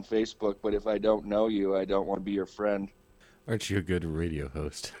me on Facebook, but if I don't know you, I don't want to be your friend. Aren't you a good radio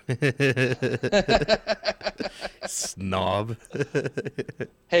host? Snob.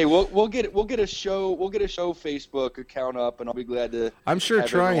 Hey, we'll get a show Facebook account up, and I'll be glad to. I'm sure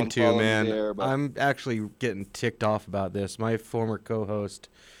trying to, man. There, I'm actually getting ticked off about this. My former co-host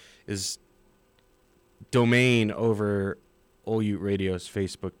is domain over Old Ute Radio's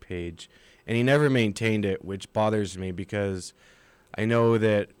Facebook page, and he never maintained it, which bothers me because I know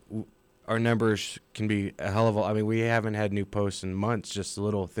that our numbers can be a hell of a... I mean, we haven't had new posts in months, just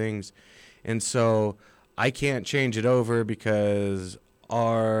little things. And so I can't change it over because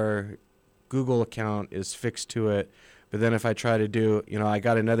our Google account is fixed to it. But then if I try to do... I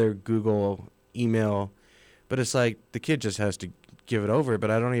got another Google email, But it's like the kid just has to give it over.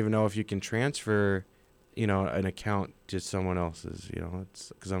 But I don't even know if you can transfer, an account to someone else's.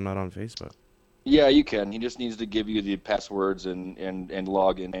 It's because I'm not on Facebook. Yeah, you can. He just needs to give you the passwords and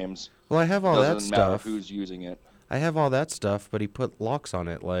login names. Well, I have all that Doesn't matter stuff. who's using it. I have all that stuff, but he put locks on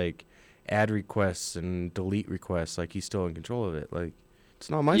it, like add requests and delete requests. Like he's still in control of it. Like it's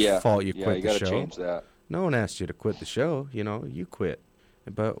not my fault you quit the show. Yeah, you gotta change that. No one asked you to quit the show. You quit.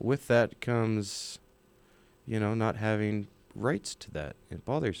 But with that comes, not having rights to that. It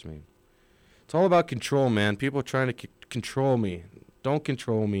bothers me. It's all about control, man. People trying to control me. Don't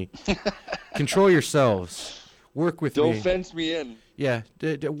control me. Control yourselves. Work with me. Don't fence me in. Yeah,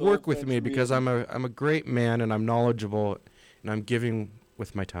 work with me because I'm a great man and I'm knowledgeable and I'm giving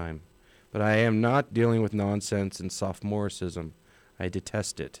with my time. But I am not dealing with nonsense and sophomoricism. I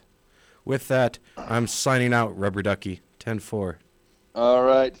detest it. With that, I'm signing out, Rubber Ducky. 10-4. All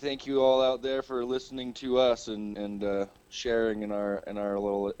right, thank you all out there for listening to us and sharing in our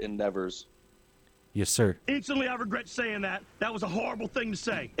little endeavors. Yes, sir. Instantly, I regret saying that. That was a horrible thing to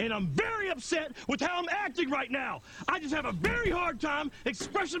say. And I'm very upset with how I'm acting right now. I just have a very hard time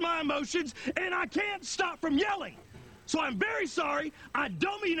expressing my emotions, and I can't stop from yelling. So I'm very sorry. I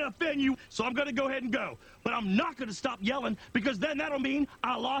don't mean to offend you, so I'm going to go ahead and go. But I'm not going to stop yelling, because then that'll mean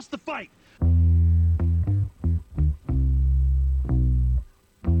I lost the fight.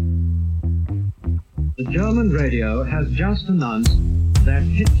 The German radio has just announced that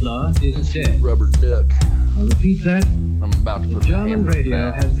Hitler is dead. Rubber duck. I'll repeat that. I'm about to The put German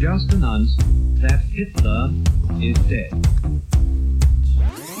radio has just announced that Hitler is dead.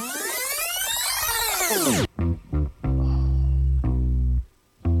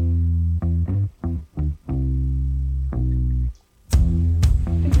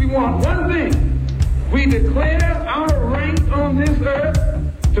 We want one thing. We declare our rank on this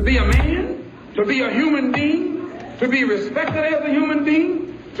earth to be a man, to be a human being, to be respected as a human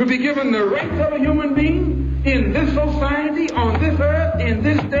being, to be given the rights of a human being in this society, on this earth, in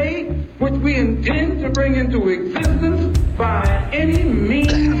this day, which we intend to bring into existence by any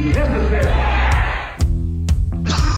means necessary.